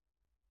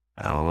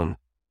 I don't know.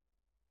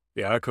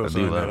 Yeah, I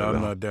co-sign that.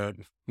 I'm not that.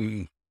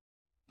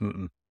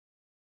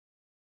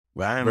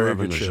 But I am Very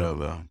loving good the show. show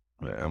though.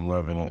 Yeah, I'm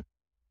loving it.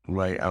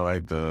 I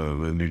like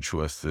the new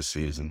twist this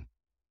season.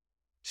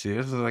 See,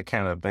 this is the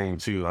kind of thing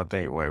too. I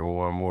think like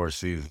one more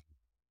season,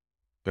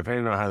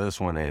 depending on how this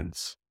one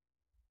ends.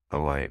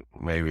 I'm like,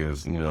 maybe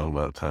it's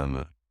about time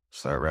to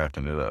start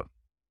wrapping it up.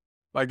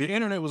 Like, the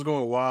internet was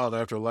going wild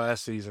after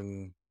last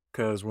season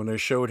because when they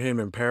showed him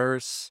in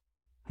Paris,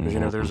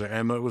 because there's an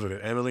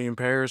Emily in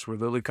Paris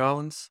with Lily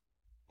Collins.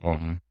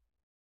 Mm-hmm.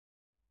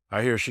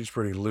 I hear she's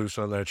pretty loose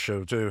on that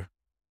show too.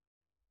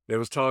 There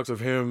was talks of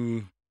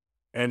him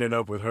ending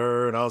up with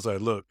her, and I was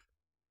like, look,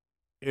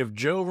 if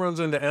Joe runs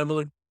into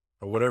Emily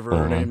or whatever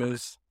her name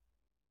is,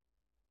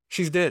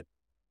 she's dead.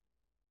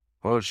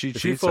 Well, she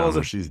cheats on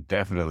him. She's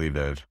definitely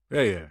dead.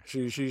 Yeah.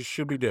 She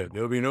should be dead.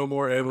 There'll be no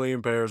more Emily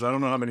in Paris. I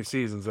don't know how many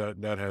seasons that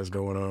has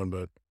going on,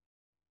 but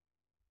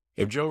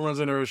if Joe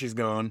runs into her, she's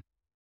gone.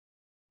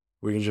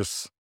 We can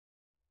just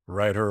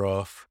write her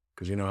off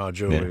because you know how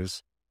Joe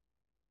is.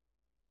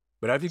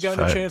 But have you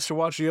gotten a chance to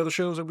watch the other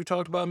shows that we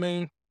talked about,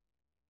 man?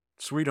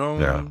 Sweet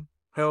Home,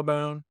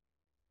 Hellbound,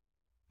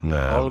 No,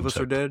 All of Us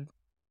Are Dead,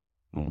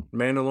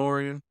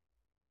 Mandalorian.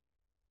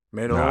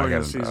 No, I Mandalorian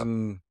got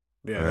season,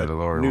 yeah, the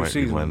Lord new might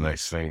be my season,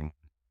 next thing.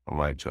 I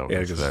might jump yeah,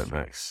 into because that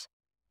next.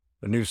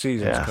 the new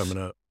season's Yes. coming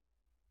up.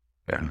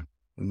 Yeah.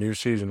 The new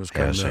season is Yeah,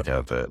 coming check up.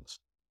 out that.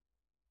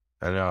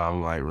 I know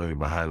I'm like really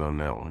behind on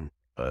that one,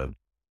 but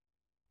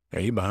Yeah,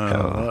 you behind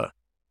on a lot.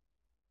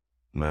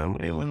 man,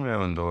 when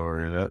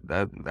Mandalorian,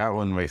 that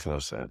one makes no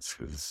sense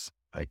because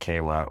I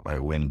came out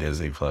like when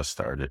Disney Plus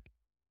started,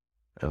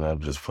 and I've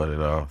just put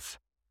it off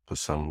for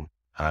some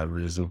odd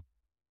reason.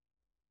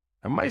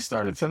 I might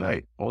start it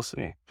tonight. We'll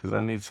see, because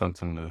I need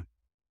something to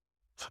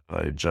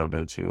like jump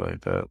into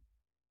like that.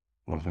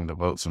 Something to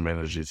devote some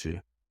energy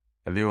to.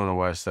 I do want to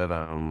watch that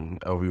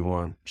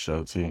Obi-Wan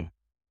show too.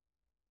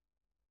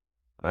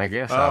 I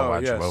guess I'll Oh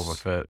watch Boba yes.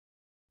 Fett,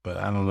 but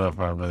I don't know if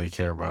I really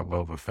care about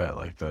Boba Fett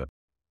like that.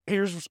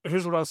 Here's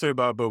what I'll say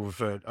about Boba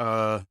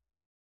Fett.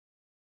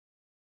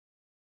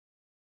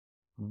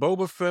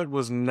 Boba Fett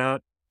was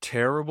not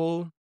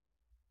terrible,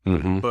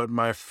 Mm-hmm. but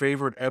my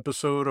favorite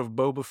episode of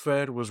Boba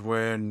Fett was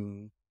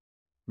when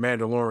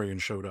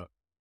Mandalorian showed up.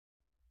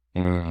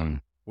 Mm-hmm.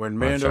 When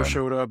Mando Okay.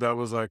 showed up, that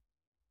was like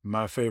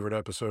my favorite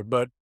episode.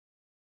 But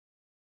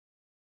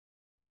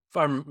if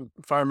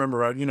I remember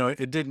right,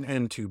 it didn't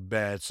end too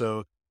bad.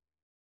 So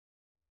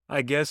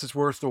I guess it's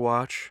worth the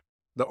watch.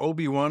 The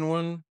Obi-Wan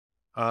one,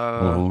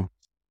 Mm-hmm.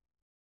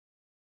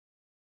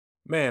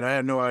 man, I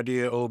had no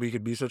idea Obi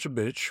could be such a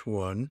bitch.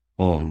 One,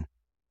 Mm-hmm.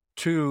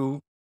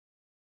 two,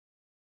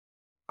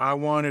 I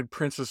wanted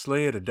Princess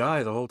Leia to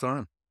die the whole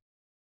time.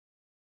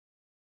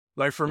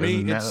 Like for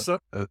me, Is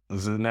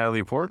it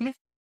Natalie Portman?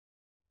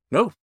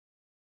 no.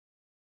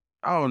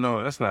 Oh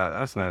no, that's not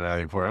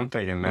Natalie Portman. I'm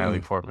thinking Natalie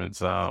Portman's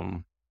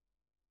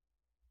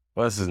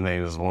what's his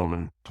name? This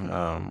woman.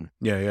 Yeah.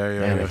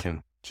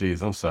 Anakin.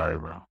 Jeez, I'm sorry,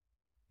 bro.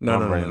 No,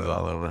 My no. brain's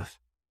all over.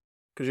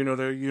 Because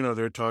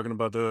they're talking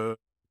about the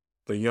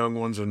young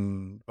ones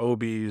and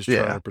Obi is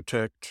Yeah. trying to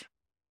protect,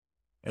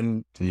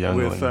 and The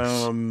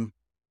younglings.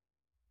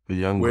 The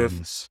young with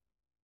ones.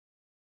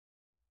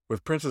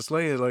 with Princess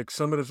Leia, like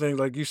some of the things,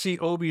 like you see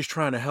Obi's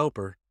trying to help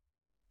her,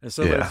 and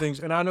some of the things,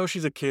 and I know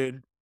she's a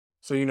kid,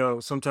 so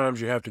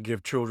sometimes you have to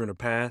give children a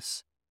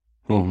pass,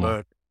 Mm-hmm.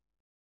 but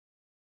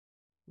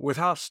with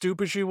how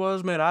stupid she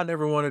was, man, I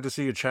never wanted to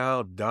see a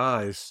child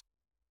die so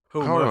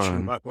Hold much in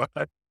on. my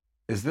life.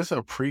 Is this a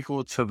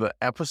prequel to the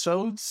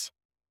episodes?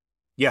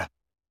 Yeah.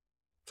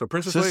 So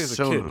Princess Leia is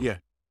a kid. Yeah.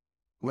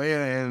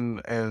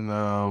 Leia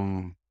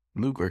and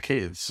Luke are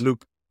kids.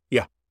 Luke.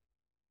 Yeah.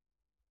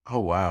 Oh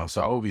wow.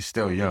 So Obi's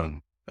still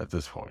young at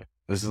this point.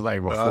 This is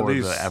like before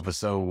the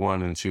episode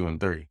 1 and 2 and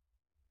 3.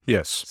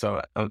 Yes.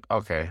 So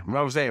okay.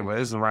 I'm saying, but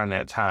it's around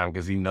that time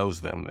because he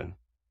knows them then.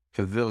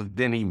 Because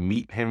didn't he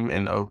meet him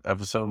in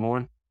episode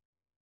 1?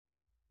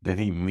 Did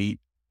he meet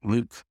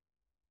Luke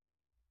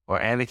or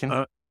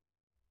Anakin?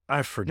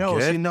 I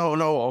forget.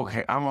 No.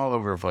 Okay, I'm all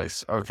over the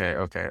place. Okay.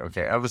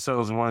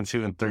 Episodes 1,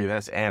 2, and 3.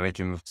 That's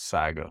Anakin's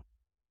saga.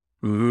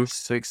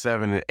 6,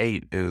 7, and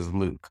 8 is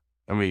Luke.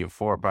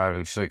 4, 5,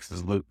 and 6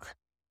 is Luke.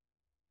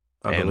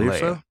 I believe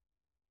so.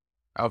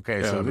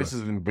 Okay, so this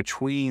is in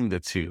between the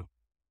two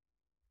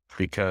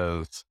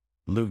because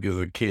Luke is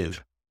a kid.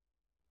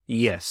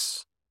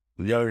 Yes.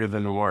 Younger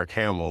than the Mark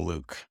Hamill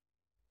Luke.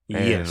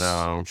 Yes.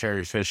 And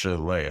Carrie Fisher,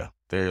 Leia.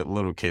 They're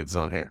little kids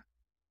on here.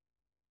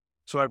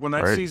 So like when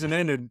that season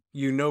ended,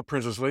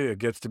 Princess Leia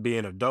gets to be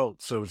an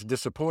adult. So it's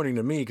disappointing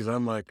to me because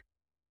I'm like,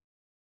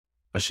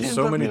 but she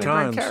so many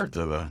times. A great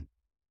character though.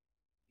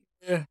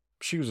 Yeah,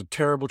 she was a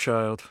terrible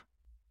child.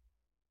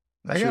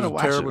 She was a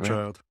terrible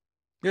child.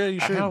 Yeah, you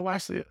should. I gotta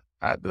watch it.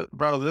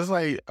 Bro, there's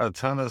like a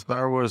ton of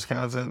Star Wars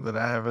content that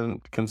I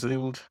haven't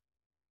consumed.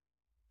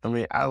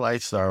 I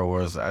like Star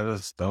Wars. I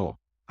just don't.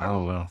 I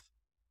don't know.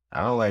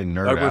 I don't like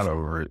nerd out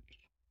over it.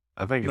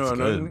 I think it's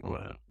good.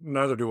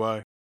 Neither do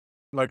I.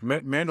 Like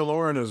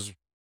Mandalorian is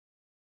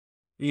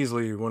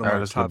easily one of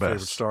my top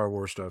favorite Star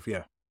Wars stuff.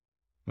 Yeah,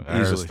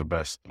 easily the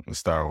best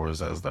Star Wars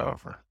has to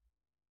offer.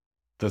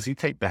 Does he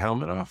take the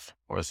helmet off,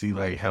 or is he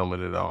like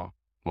helmeted on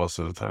most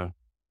of the time?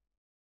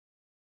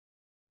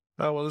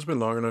 Oh well, it's been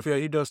long enough. Yeah,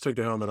 he does take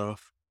the helmet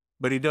off,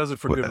 but he does it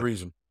for good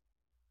reason.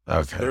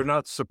 Okay, they're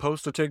not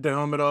supposed to take the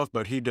helmet off,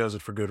 but he does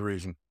it for good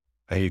reason.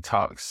 And he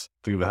talks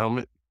through the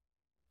helmet.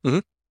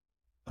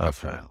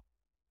 Okay,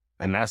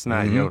 and that's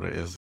not Yoda,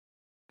 is it?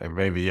 Like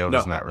Baby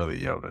Yoda's not really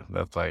Yoda.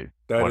 That's like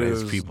one of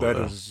his people.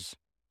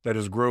 That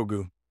is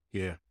Grogu.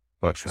 Yeah.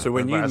 Okay. So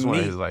when that's one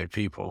of his like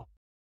people.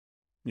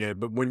 Yeah,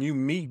 but when you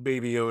meet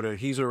Baby Yoda,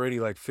 he's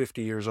already like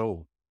 50 years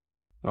old.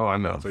 Oh, I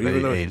know. So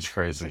they age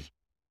crazy.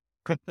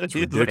 It's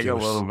he's ridiculous. Like a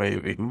little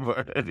baby.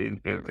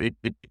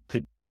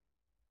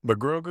 But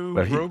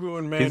Grogu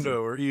and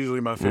Mando are easily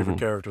my favorite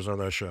characters on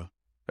that show.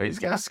 But he's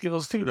got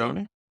skills too, don't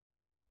he?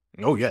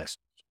 Oh yes,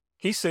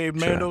 he saved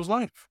Mando's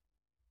life.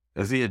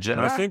 Is he a Jedi?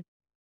 And I think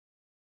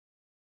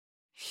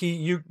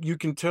you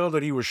can tell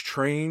that he was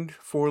trained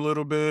for a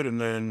little bit, and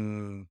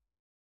then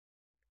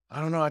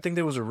I don't know. I think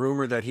there was a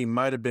rumor that he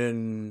might have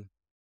been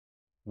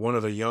one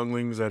of the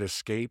younglings that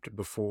escaped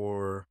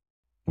before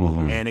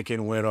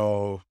Anakin went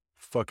all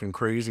fucking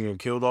crazy and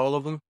killed all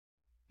of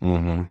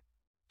them.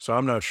 So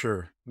I'm not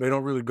sure. They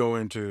don't really go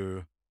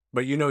into,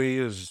 but you know he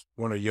is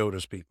one of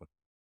Yoda's people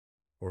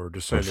or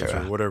descendants or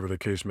Okay. whatever the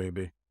case may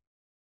be.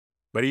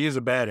 But he is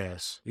a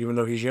badass. Even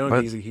though he's young,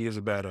 But he is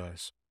a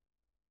badass.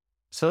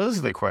 so this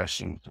is the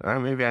question.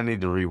 Maybe I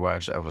need to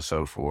rewatch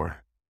episode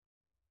 4.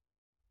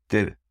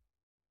 Did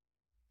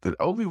did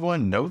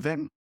Obi-Wan know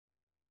them?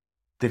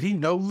 Did he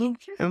know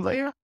Luke and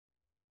Leia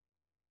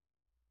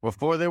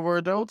before they were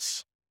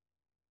adults?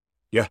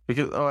 Yeah.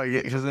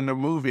 Because in the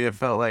movie it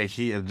felt like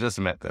he had just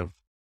met them.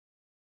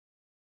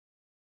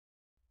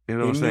 You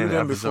know He what I'm knew saying?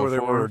 them before Episode they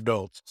were 4?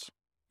 adults.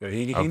 Yeah,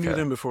 he knew Okay.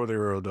 them before they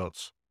were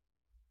adults.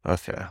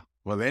 Okay.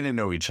 Well, they didn't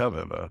know each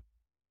other though.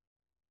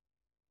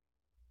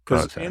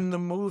 Because Okay. in the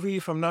movie,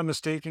 if I'm not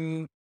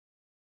mistaken,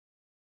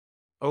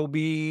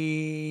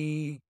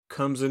 Obi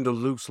comes into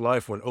Luke's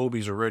life when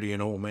Obi's already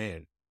an old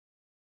man.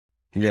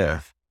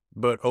 Yeah.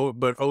 But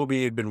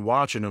Obi had been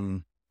watching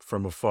him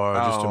from afar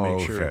just to make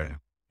Oh, sure okay.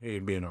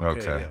 he'd been okay.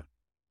 Okay. Yeah,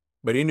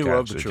 but he knew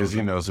of the Gotcha. Because he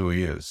children. knows who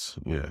he is.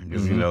 Yeah.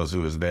 Because he Mhm. knows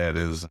who his dad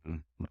is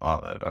and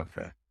all that.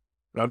 Okay.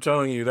 I'm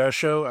telling you, that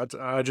show,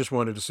 I just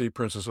wanted to see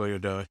Princess Leia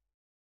die.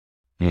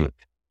 And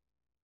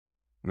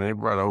they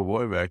brought old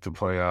boy back to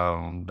play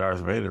Darth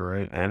Vader,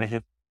 right?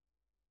 Anakin?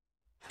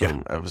 Yeah.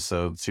 From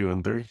episode 2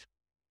 and 3.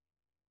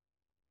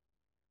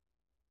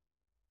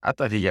 I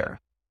thought he got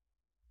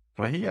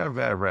a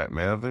bad rap,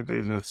 man. I think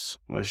they just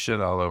put shit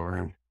all over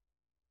him.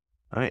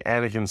 I think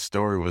Anakin's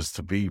story was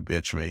to be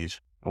bitch made.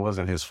 It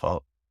wasn't his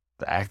fault.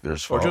 The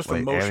actor's Or fault. just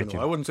Like emotional.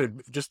 I Anakin, wouldn't say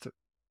just,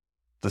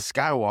 the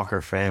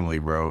Skywalker family,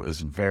 bro,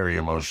 is very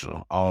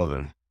emotional. All of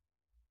them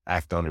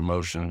act on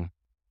emotion,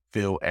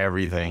 feel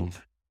everything.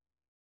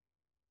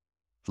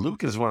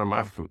 Luke is one of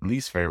my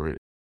least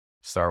favorite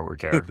Star Wars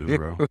characters,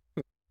 bro.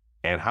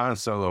 And Han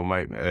Solo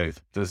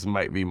this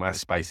might be my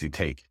spicy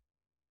take.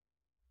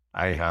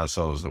 I think Han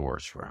Solo's the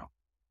worst, bro.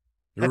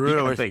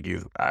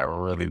 really. I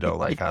really don't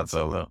like Han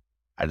Solo.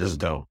 I just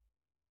don't.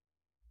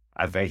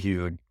 I think he's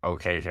an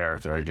okay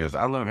character, I guess.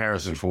 I love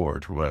Harrison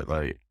Ford, but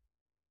like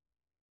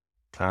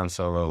Han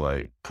Solo,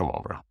 like, come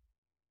on, bro.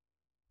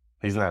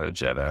 He's not a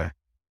Jedi.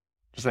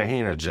 Just like he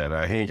ain't a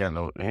Jedi. He ain't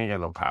got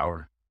no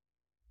power.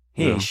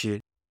 He You know? ain't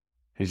shit.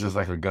 He's just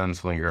like a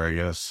gunslinger, I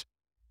guess.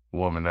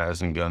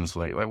 Womanizing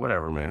gunslinger. Like,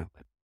 whatever, man.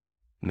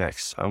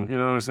 Next. You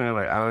know what I'm saying?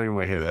 Like, I don't even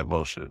want to hear that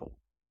bullshit.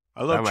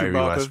 I love That might be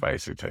my Chewbacca.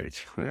 spicy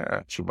take.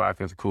 Yeah,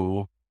 Chewbacca's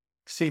cool.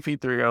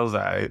 CP3O's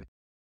alright.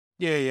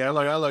 Yeah, I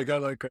like. I like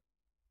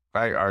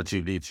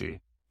R2-D2.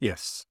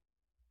 Yes.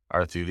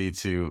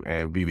 R2-D2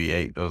 and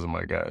BB-8. Those are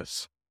my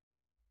guys.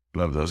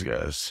 Love those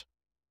guys.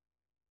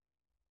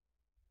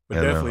 But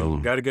And,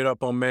 definitely got to get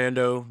up on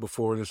Mando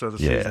before this other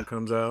season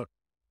comes out.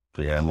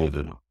 Yeah, I need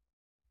to.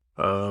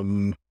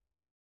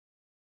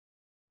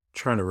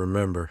 Trying to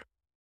remember.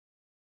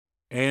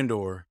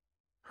 Andor.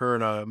 Her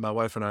and I, my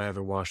wife and I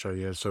haven't watched that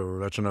yet, so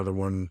that's another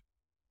one.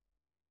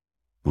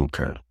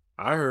 Okay.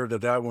 I heard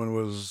that one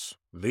was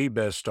the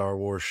best Star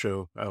Wars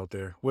show out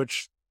there,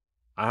 which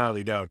I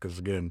highly doubt because,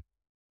 again,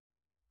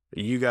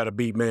 you got to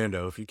beat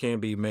Mando. If you can't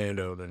beat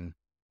Mando, then...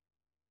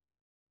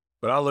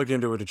 But I'll look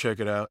into it to check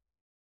it out.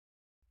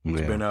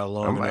 It's been out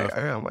long enough.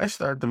 I might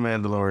start The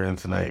Mandalorian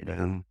tonight,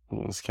 man.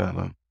 It's kind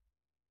of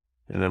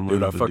in a mood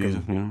Dude, to do,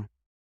 you know?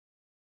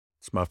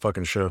 It's my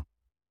fucking show.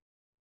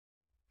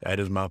 That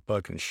is my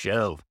fucking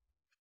show.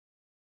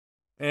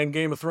 And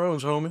Game of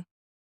Thrones, homie. I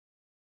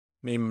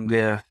mean,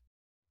 Yeah.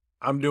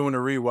 I'm doing a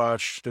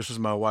rewatch. This is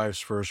my wife's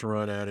first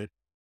run at it.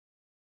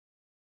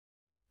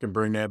 Can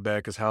bring that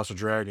back as House of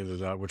Dragons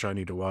is out, which I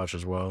need to watch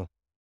as well.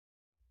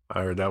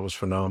 I heard that was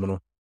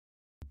phenomenal.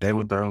 Game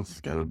of Thrones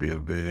is gonna be a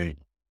big.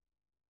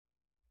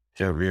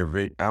 I'm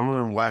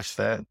gonna watch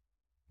that.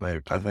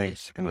 Like, I think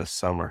in the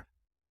summer,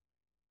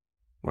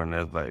 when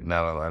there's like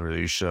not a lot of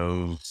these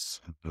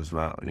shows. There's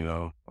not, a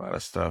lot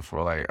of stuff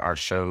where like our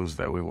shows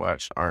that we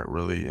watch aren't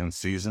really in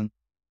season,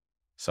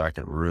 so I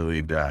can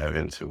really dive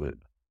into it.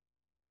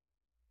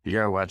 You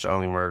gotta watch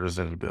Only Murders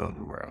in the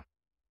Building, bro.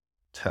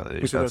 Tell you,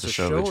 You said that's that's a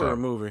show or a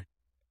movie?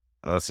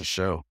 That's a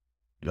show.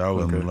 Y'all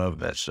would Okay. love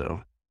that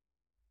show.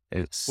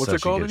 It's What's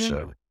such it called a good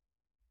again?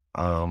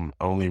 show.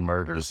 Only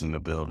Murders in the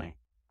Building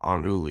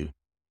on Hulu.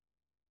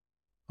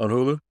 On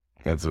Hulu?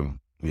 It's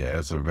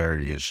a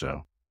very good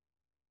show.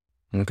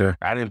 Okay.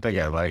 I didn't think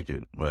I'd like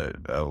it, but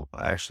I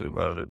actually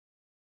love it.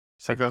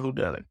 It's like a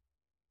whodunit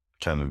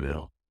kind of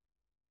deal.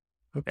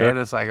 Okay. And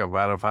it's like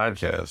about a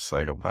podcast.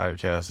 Like a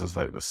podcast is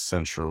like the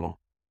central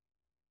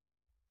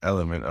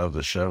element of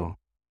the show.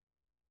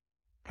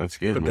 That's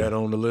good, Put man. that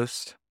on the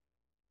list.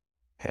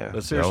 Yeah, But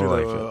y'all seriously,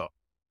 like though, it.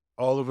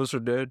 All of Us Are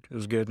Dead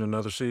is getting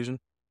another season.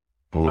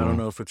 I Mhm. don't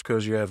know if it's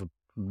because you have a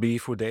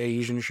beef with the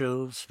Asian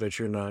shows that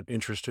you're not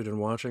interested in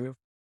watching them.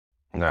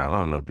 No, I don't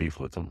have no beef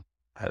with them.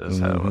 I just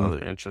have Mhm.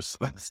 other interests.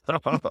 I just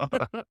have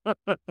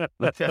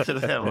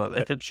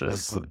other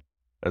interests.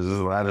 There's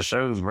just a lot of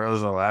shows, bro.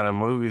 There's a lot of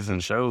movies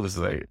and shows.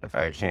 Like, if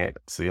I can't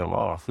see them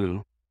all,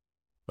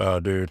 Oh,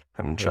 dude,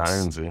 I'm It's-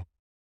 trying to.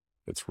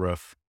 it's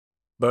rough.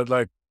 But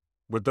like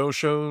with those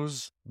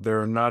shows,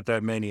 there are not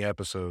that many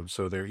episodes,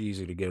 so they're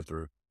easy to get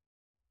through.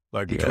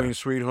 Like Yeah. between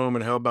Sweet Home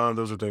and Hellbound,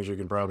 those are things you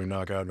can probably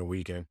knock out in a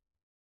weekend.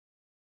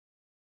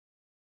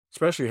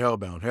 Especially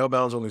Hellbound.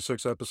 Hellbound's only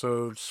 6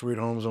 episodes. Sweet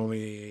Home's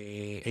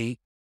only 8.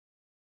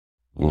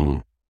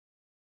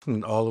 Mm-hmm.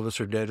 And All of Us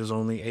Are Dead is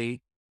only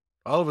 8.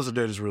 All of Us Are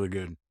Dead is really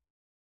good.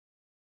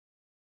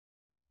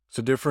 It's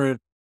a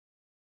different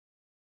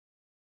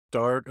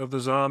start of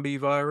the zombie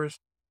virus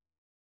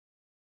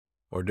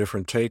or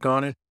different take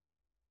on it.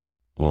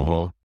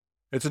 Mm-hmm.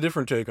 It's a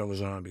different take on the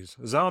zombies.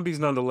 Zombies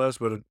nonetheless,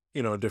 but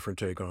a different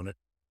take on it,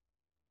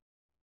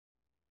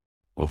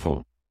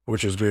 Mm-hmm.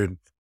 which is good.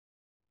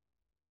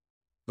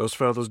 Those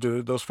fellas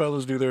do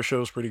their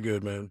shows pretty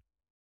good, man.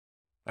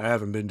 I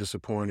haven't been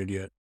disappointed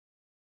yet.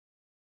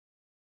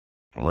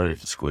 I'm ready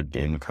for Squid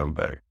Game to come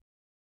back.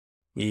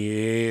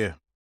 Yeah.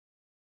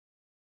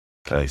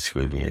 Okay,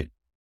 Squid Game.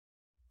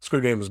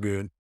 Squid Game was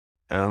good.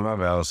 And I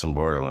love Alice in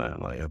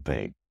Borderland. Like, I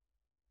think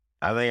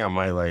I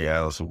might like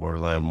Alice in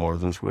Borderland more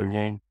than Squid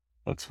Game.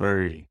 It's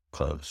very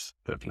close,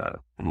 if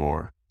not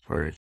more.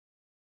 Very.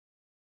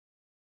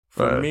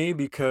 For But, me,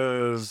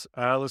 because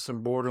Alice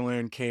in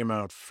Borderland came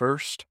out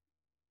first,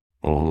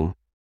 mm-hmm.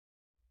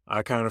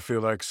 I kind of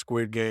feel like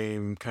Squid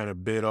Game kind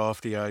of bit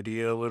off the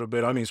idea a little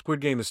bit. I mean, Squid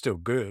Game is still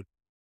good,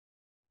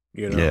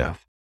 Yeah.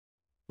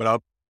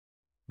 but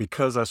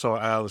because I saw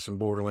Alice in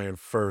Borderland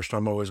first,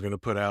 I'm always going to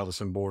put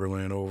Alice in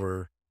Borderland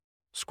over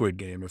Squid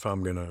Game if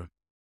I'm going to.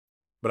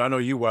 But I know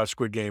you watched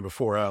Squid Game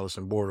before Alice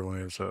in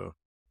Borderland, so.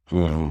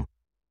 Mm-hmm.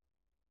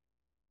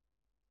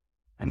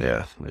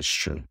 Yeah, that's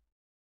true.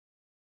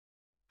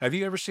 Have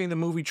you ever seen the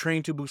movie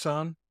Train to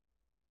Busan?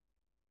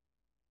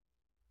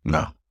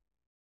 No.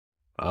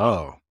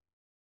 Oh.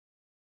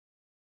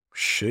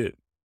 Shit.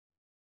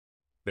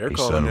 They're You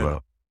calling said it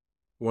about.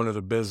 one of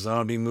the best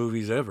zombie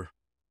movies ever.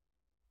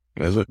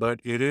 Is it? But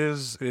it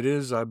is,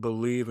 I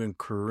believe, in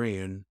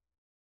Korean.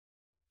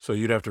 So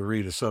you'd have to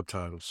read the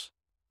subtitles.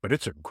 But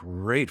it's a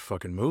great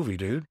fucking movie,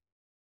 dude.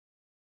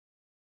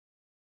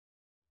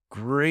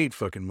 Great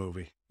fucking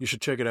movie. You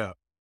should check it out.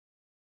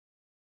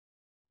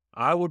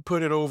 I would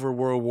put it over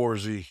World War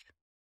Z.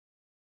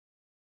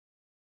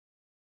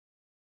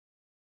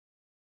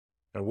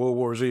 And World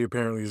War Z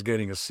apparently is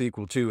getting a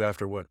sequel too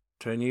after what,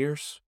 10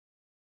 years?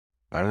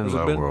 I didn't Has it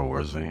love been? World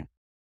War Z.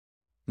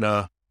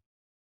 Nah.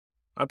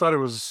 I thought it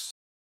was,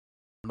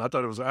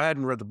 I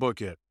hadn't read the book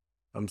yet.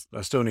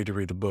 I still need to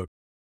read the book.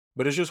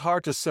 But it's just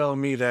hard to sell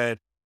me that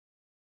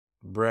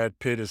Brad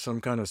Pitt is some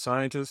kind of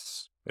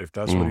scientist, if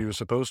that's what he was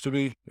supposed to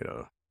be,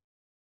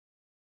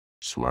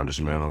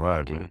 Smartest man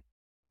alive, man.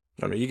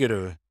 I mean, you could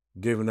have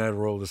given that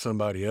role to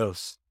somebody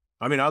else.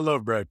 I mean, I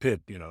love Brad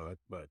Pitt,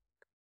 but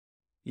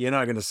you're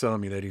not going to sell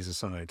me that he's a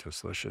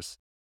scientist. Let's just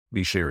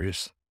be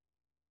serious.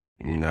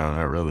 No,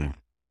 not really.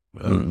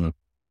 Mm-mm.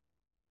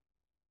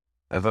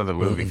 I thought the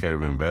movie Mm-mm. could have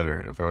been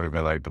better if it would have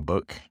been like the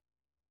book.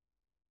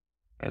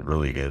 It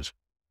really is.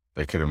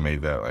 They could have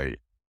made that like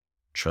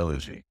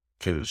trilogy.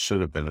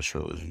 Should have been a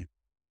trilogy.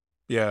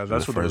 Yeah,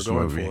 that's the what they were first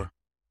going movie, for.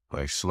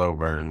 like slow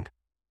burn.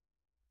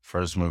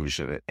 First movie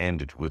should have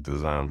ended with the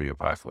zombie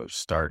apocalypse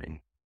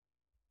starting.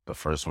 The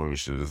first movie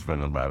should have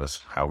been about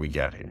us how we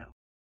got here.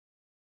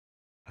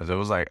 Cause it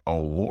was like a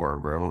war,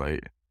 bro.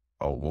 Like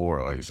a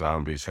war. Like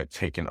zombies had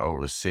taken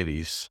over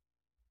cities,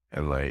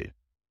 and like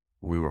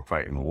we were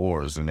fighting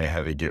wars, and they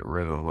had to get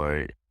rid of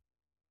like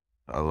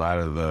a lot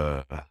of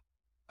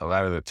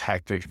the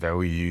tactics that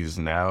we use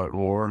now at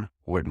war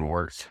wouldn't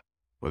work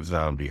with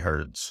zombie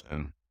herds,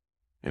 and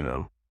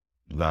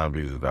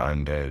zombies are the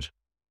undead.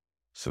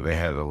 So they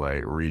had to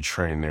like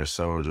retrain their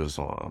soldiers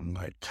on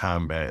like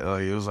combat.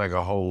 Like it was like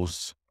a whole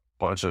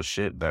bunch of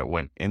shit that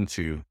went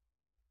into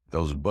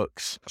those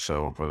books.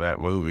 So for that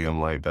movie,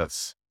 I'm like,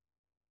 that's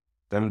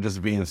them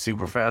just being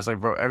super fast. Like,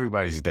 bro,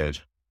 everybody's dead.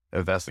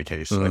 If that's the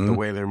case, like the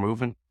way they're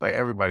moving, like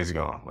everybody's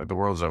gone. Like the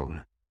world's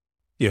over.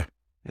 Yeah.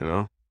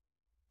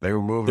 They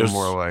were moving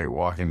more like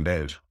Walking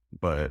Dead,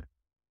 but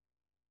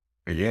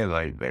again,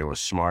 like they were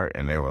smart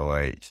and they were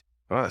like,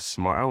 well,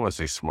 smart. I don't want to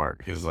say smart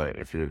because like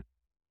if you're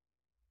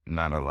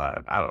not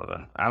alive, I don't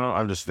know. I don't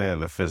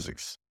understand the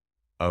physics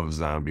of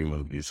zombie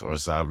movies or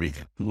zombie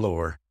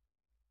lore,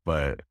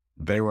 but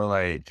they were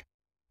like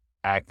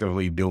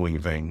actively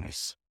doing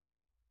things.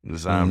 The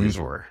zombies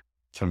were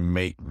to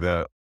make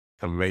the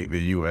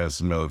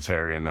U.S.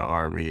 military and the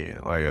army,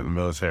 like the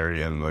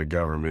military and the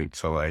government,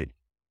 to like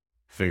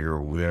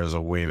figure there's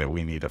a way that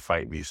we need to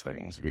fight these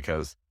things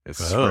because it's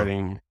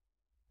spreading,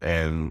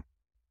 and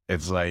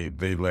it's like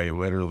they like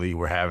literally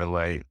were having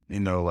like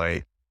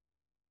like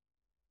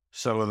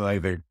some of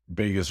like the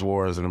biggest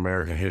wars in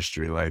American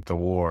history, like the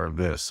war of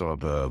this or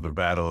the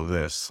battle of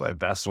this. Like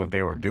that's what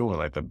they were doing,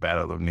 like the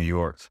Battle of New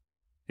York.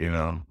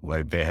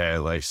 Like they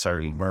had like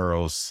certain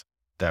boroughs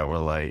that were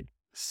like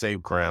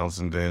safe grounds,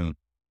 and then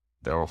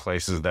there were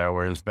places that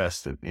were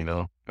infested,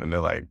 and they're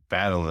like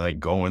battling, like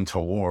going to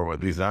war with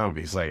these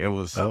zombies. Like it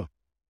was, I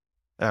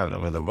don't know,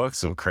 man, the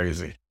books are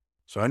crazy.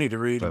 So I need to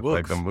read the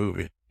books. Like the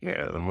movie.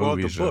 Yeah, the movie well,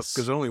 the is book, just.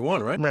 because only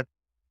one, right?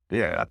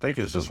 Yeah, I think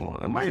it's just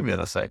one. It might have been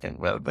a second,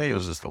 but I think it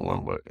was just the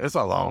one book. It's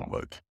a long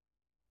book.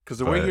 Because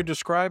the way you're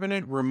describing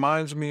it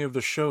reminds me of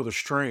the show The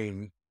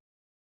Strain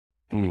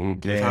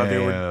Mhm. with how they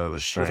were Yeah, the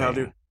with how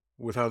they strain.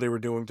 with how they were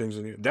doing things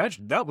in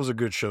that was a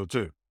good show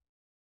too.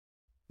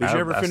 Did you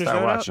ever I finish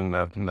started that out? watching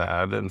that.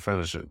 Nah, I didn't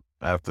finish it.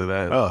 After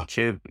that Oh,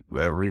 kid,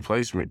 that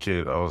replacement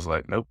kid, I was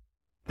like, nope,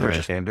 I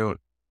Bridges. can't do it.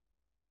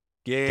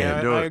 Can't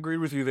Yeah, do I it. agree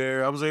with you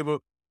there. I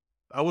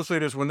will say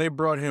this, when they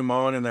brought him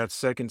on in that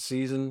second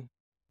season,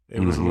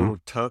 it was a Mm-hmm. little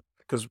tough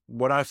because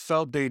what I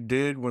felt they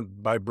did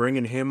by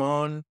bringing him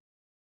on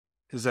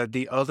is that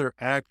the other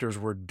actors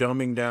were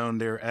dumbing down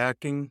their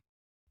acting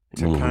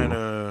to Mm-hmm. kind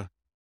of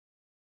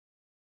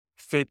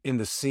fit in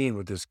the scene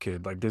with this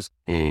kid. Like this,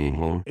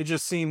 Mm-hmm. it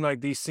just seemed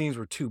like these scenes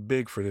were too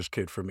big for this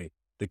kid for me.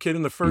 The kid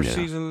in the first Yeah.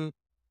 season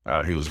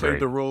He was played great.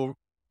 the role.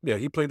 Yeah,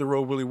 he played the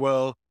role really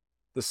well.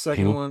 The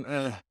second Mhm. one,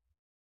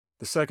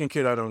 the second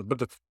kid, I don't.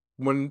 But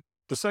when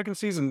the second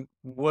season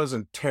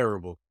wasn't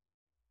terrible,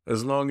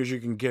 as long as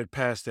you can get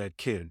past that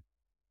kid.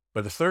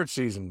 But the third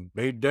season,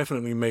 they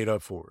definitely made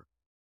up for it.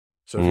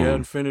 So if you Mm.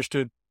 hadn't finished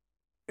it,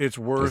 it's It's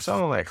worth.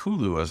 on like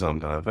Hulu or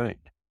something, I think.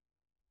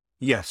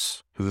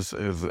 Yes. Because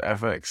it's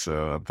FX,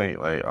 so I think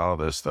like all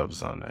this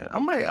stuff's on there. I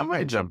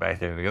might jump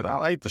back in because I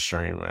like the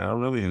stream, man. I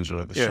really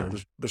enjoy the Yeah.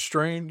 stream. The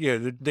strain.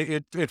 Yeah.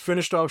 It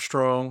finished off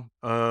strong.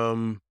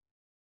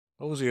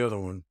 What was the other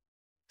one?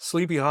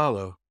 Sleepy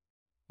Hollow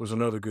was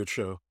another good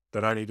show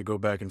that I need to go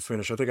back and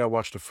finish. I think I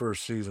watched the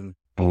first season.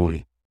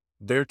 Boy.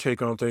 Their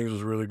take on things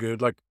was really good.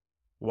 Like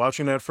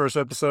watching that first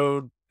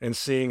episode and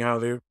seeing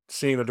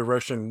the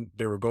direction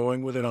they were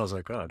going with it, I was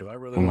like, oh, do I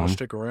really want to Mm-hmm.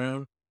 stick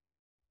around?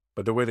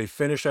 But the way they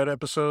finished that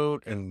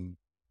episode and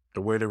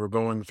the way they were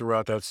going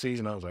throughout that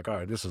season, I was like, all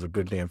right, this is a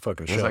good damn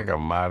fucking It's like show. a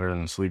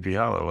modern Sleepy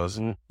Hollow,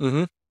 wasn't it?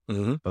 Mm-hmm.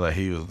 Mm-hmm. Like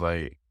he was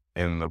like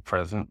in the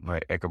present,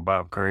 like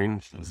Ichabod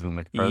Crane was in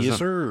the Yes, present.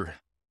 sir.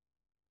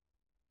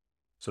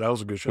 So that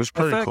was a good It show. was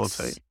pretty cool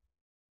FX, take.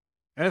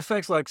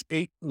 FX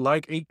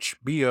like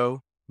HBO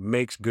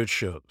makes good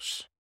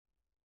shows.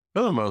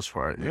 For the most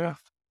part, yeah.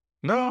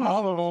 No,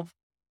 all of them.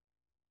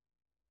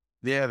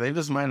 Yeah, they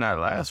just might not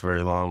last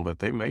very long, but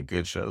they make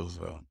good shows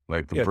though.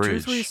 Like The Yeah,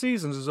 2-3 Bridge.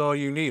 seasons is all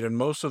you need, and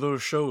most of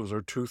those shows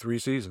are 2-3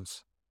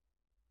 seasons.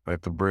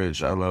 Like The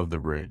Bridge. I love The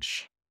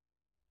Bridge.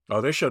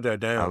 Oh, they shut that I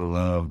down.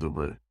 love The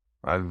Bridge.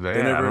 I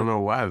never don't know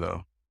why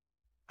though.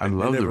 I they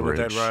love The never let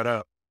that Bridge. ride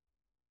out.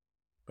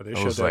 But they It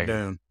shut was that like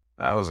down.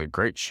 that was a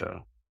great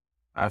show.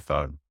 I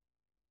thought,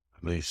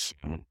 at least.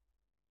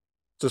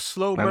 It's a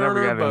slow I never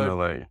burner, got into but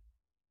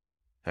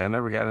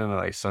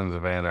like Sons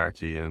of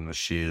Anarchy and The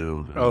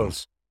Shield. oh,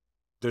 And,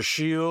 The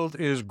Shield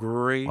is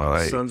great. well,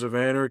 like Sons of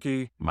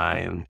Anarchy.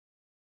 Mayan.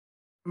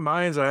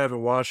 Mayans, I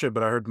haven't watched it,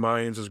 but I heard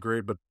Mayans is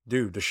great. But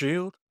dude, The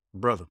Shield,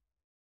 brother,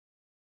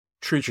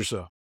 treat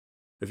yourself.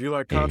 If you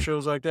like cop Mm.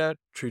 shows like that,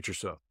 treat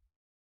yourself.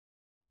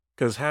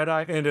 Because had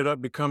I ended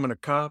up becoming a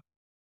cop,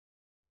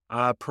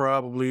 I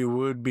probably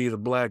would be the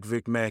Black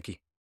Vic Mackey.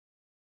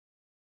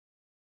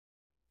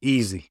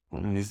 Easy.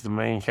 He's the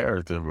main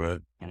character,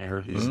 but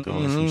he's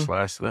doing some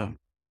slash stuff.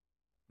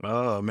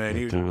 Oh man,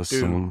 He's doing dude,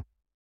 some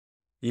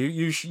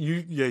you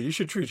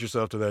should treat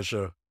yourself to that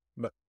show.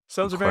 But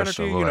Sons of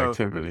Anarchy, questionable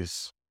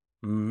activities.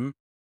 hmm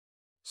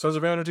Sons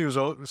of Anarchy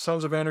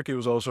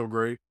was also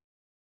great.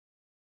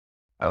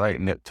 I like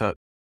Nip Tuck.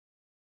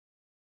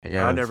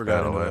 Yeah, I never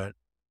got into that.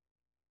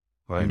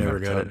 I like never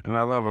Nip got Tuck. it. And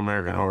I love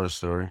American Horror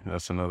Story.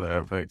 That's another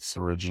FX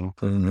original.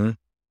 Mm-hmm.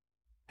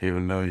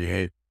 Even though you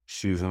hate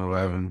season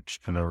 11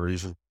 for no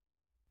reason.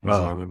 It's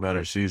one of the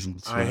better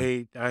seasons. I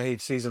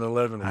hate season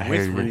 11 I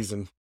with hear you.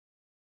 reason.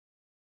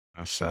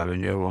 I shot a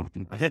yellow.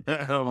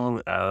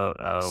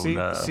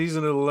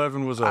 Season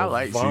 11 was a I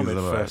like season vomit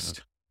 11.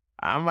 fest.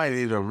 I might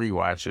need to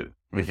rewatch it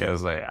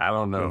because, like, I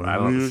don't know. I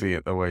don't see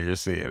it the way you're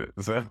seeing it.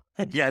 So,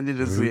 yeah, I need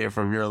to see it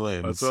from your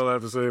lens. That's all I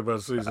have to say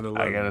about season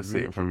 11. I gotta see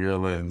it from your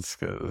lens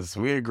because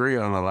we agree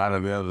on a lot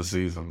of the other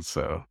seasons.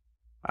 So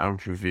I'm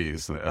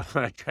confused now.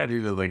 I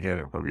need to look at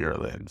it from your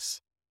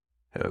lens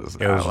because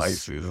I like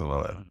season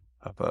 11.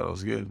 I thought it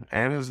was good,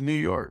 and it's New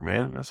York,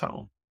 man. That's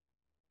home.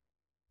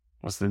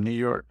 What's the New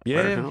York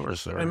American Horror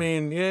Story? I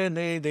mean, yeah,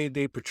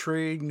 they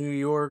portrayed New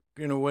York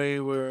in a way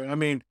where, I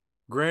mean,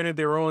 granted,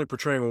 they were only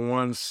portraying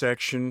one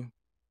section,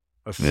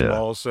 a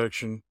small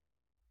section.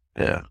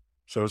 Yeah.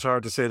 So it's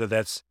hard to say that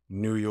that's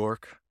New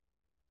York.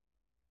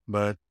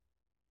 But,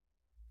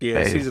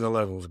 yeah, Hey, season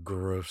 11 was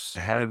gross. it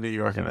had a New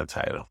York in the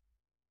title.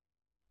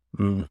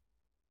 Mm.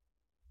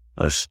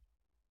 It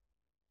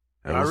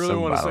I was really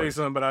want to say symbolic.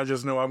 something, but I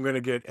just know I'm going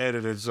to get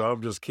edited, so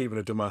I'm just keeping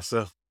it to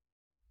myself.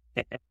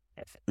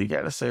 You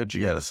gotta say what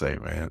you gotta say,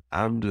 man.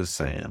 I'm just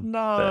saying.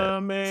 Nah,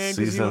 man,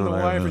 because you and the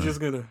wife are just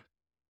going to...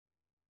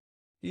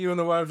 You and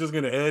the wife just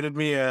going to edit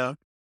me out.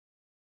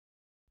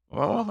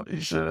 Well, you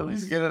should at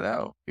least get it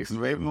out. Because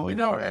maybe we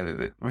don't edit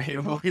it. Maybe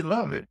we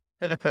love it.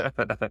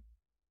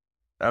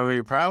 I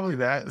mean, probably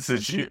that.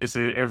 Since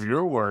if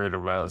you're worried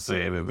about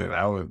saying it, then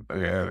I would.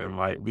 Yeah, it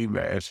might be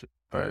bad.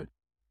 But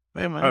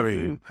hey, man, I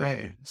mean,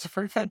 hey, it's a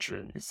free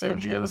country. You say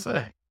what you gotta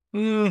say.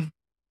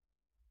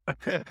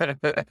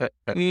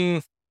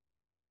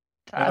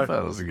 I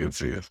thought it was a good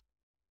season.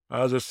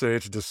 I'll just say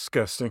it's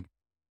disgusting.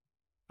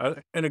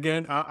 And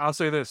again, I'll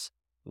say this.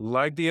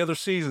 like the other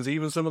seasons,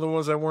 even some of the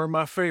ones that weren't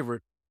my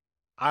favorite,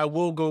 I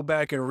will go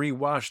back and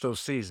rewatch those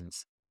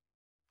seasons.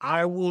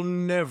 I will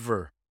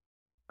never,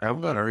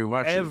 I'm gonna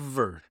rewatch it.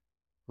 ever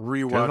There's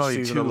rewatch only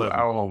season two 11.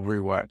 I won't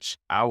rewatch.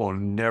 I will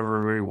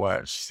never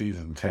rewatch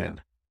season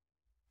 10.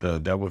 The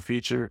double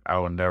feature, I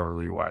will never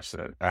rewatch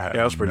that. I have Yeah,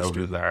 that was pretty no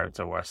stupid. desire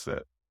to watch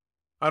that.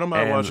 I don't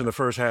mind And- watching the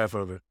first half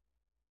of it.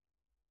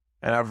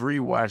 And I've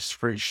rewatched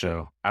Freak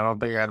Show. I don't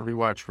think I'd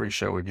rewatch Freak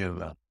Show again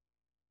though.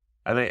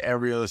 I think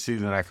every other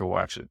season I could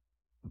watch it.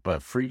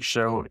 But Freak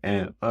Show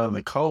and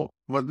the Cult,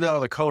 well, no,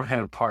 the Cult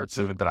had parts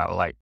of it that I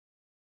liked.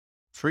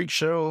 Freak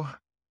Show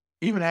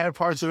even had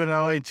parts of it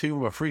I liked too,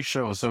 but Freak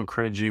Show was so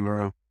cringy,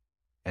 bro.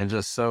 And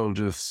just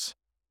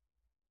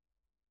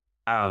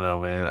I don't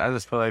know, man. I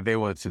just feel like they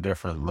went to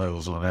different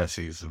levels on that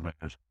season, man.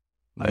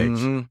 Like,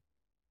 Mhm.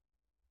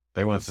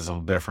 they went to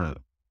some different,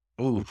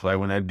 like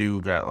when that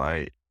dude got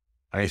like,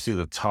 I see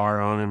the tar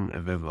on him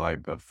and then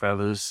like the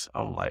feathers.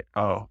 I'm like,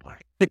 oh my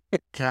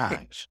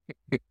gosh.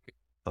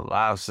 The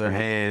lobster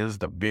hands,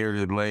 the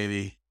bearded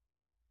lady,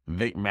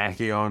 Vic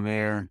Mackey on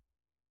there,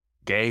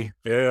 gay.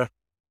 Yeah.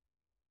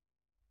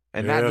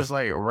 And not Yeah. just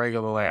like a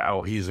regular, like,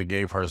 oh, he's a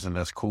gay person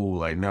that's cool.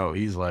 Like, no,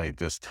 he's like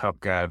this tough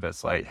guy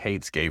that's like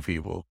hates gay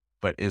people,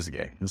 but is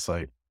gay. It's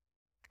like,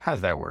 how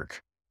does that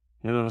work?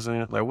 You know what I'm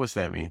saying? Like, what's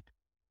that mean?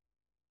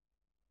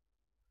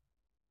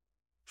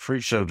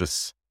 Freak Show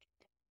just,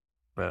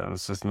 but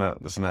it's just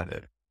not, that's not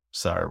it.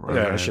 Sorry, bro.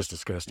 Yeah, man. it's just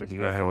disgusting.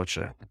 Go ahead with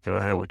your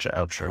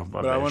outro.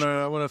 My But I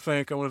bad. want to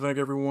thank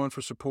everyone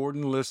for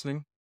supporting and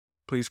listening.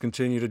 Please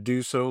continue to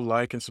do so,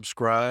 like and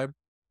subscribe.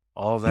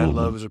 All that Mhm.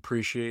 love is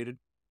appreciated.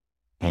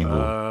 Hey, boo.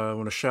 I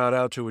want to shout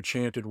out to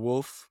Enchanted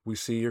Wolf. We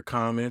see your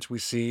comments. We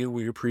see you.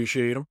 We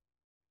appreciate them.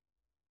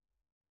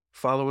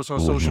 Follow us on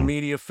social Mhm.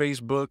 media,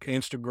 Facebook,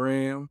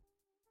 Instagram,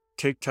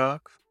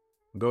 TikTok.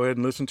 Go ahead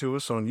and listen to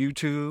us on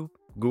YouTube,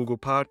 Google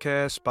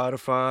Podcasts,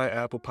 Spotify,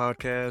 Apple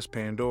Podcasts,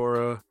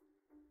 Pandora,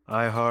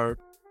 iHeart,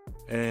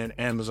 and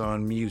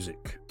Amazon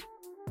Music.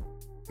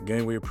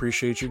 Again, we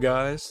appreciate you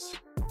guys.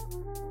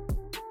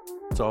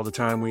 That's all the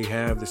time we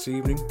have this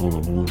evening,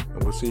 Mhm.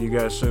 and we'll see you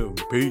guys soon.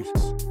 Peace.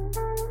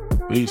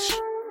 Peace.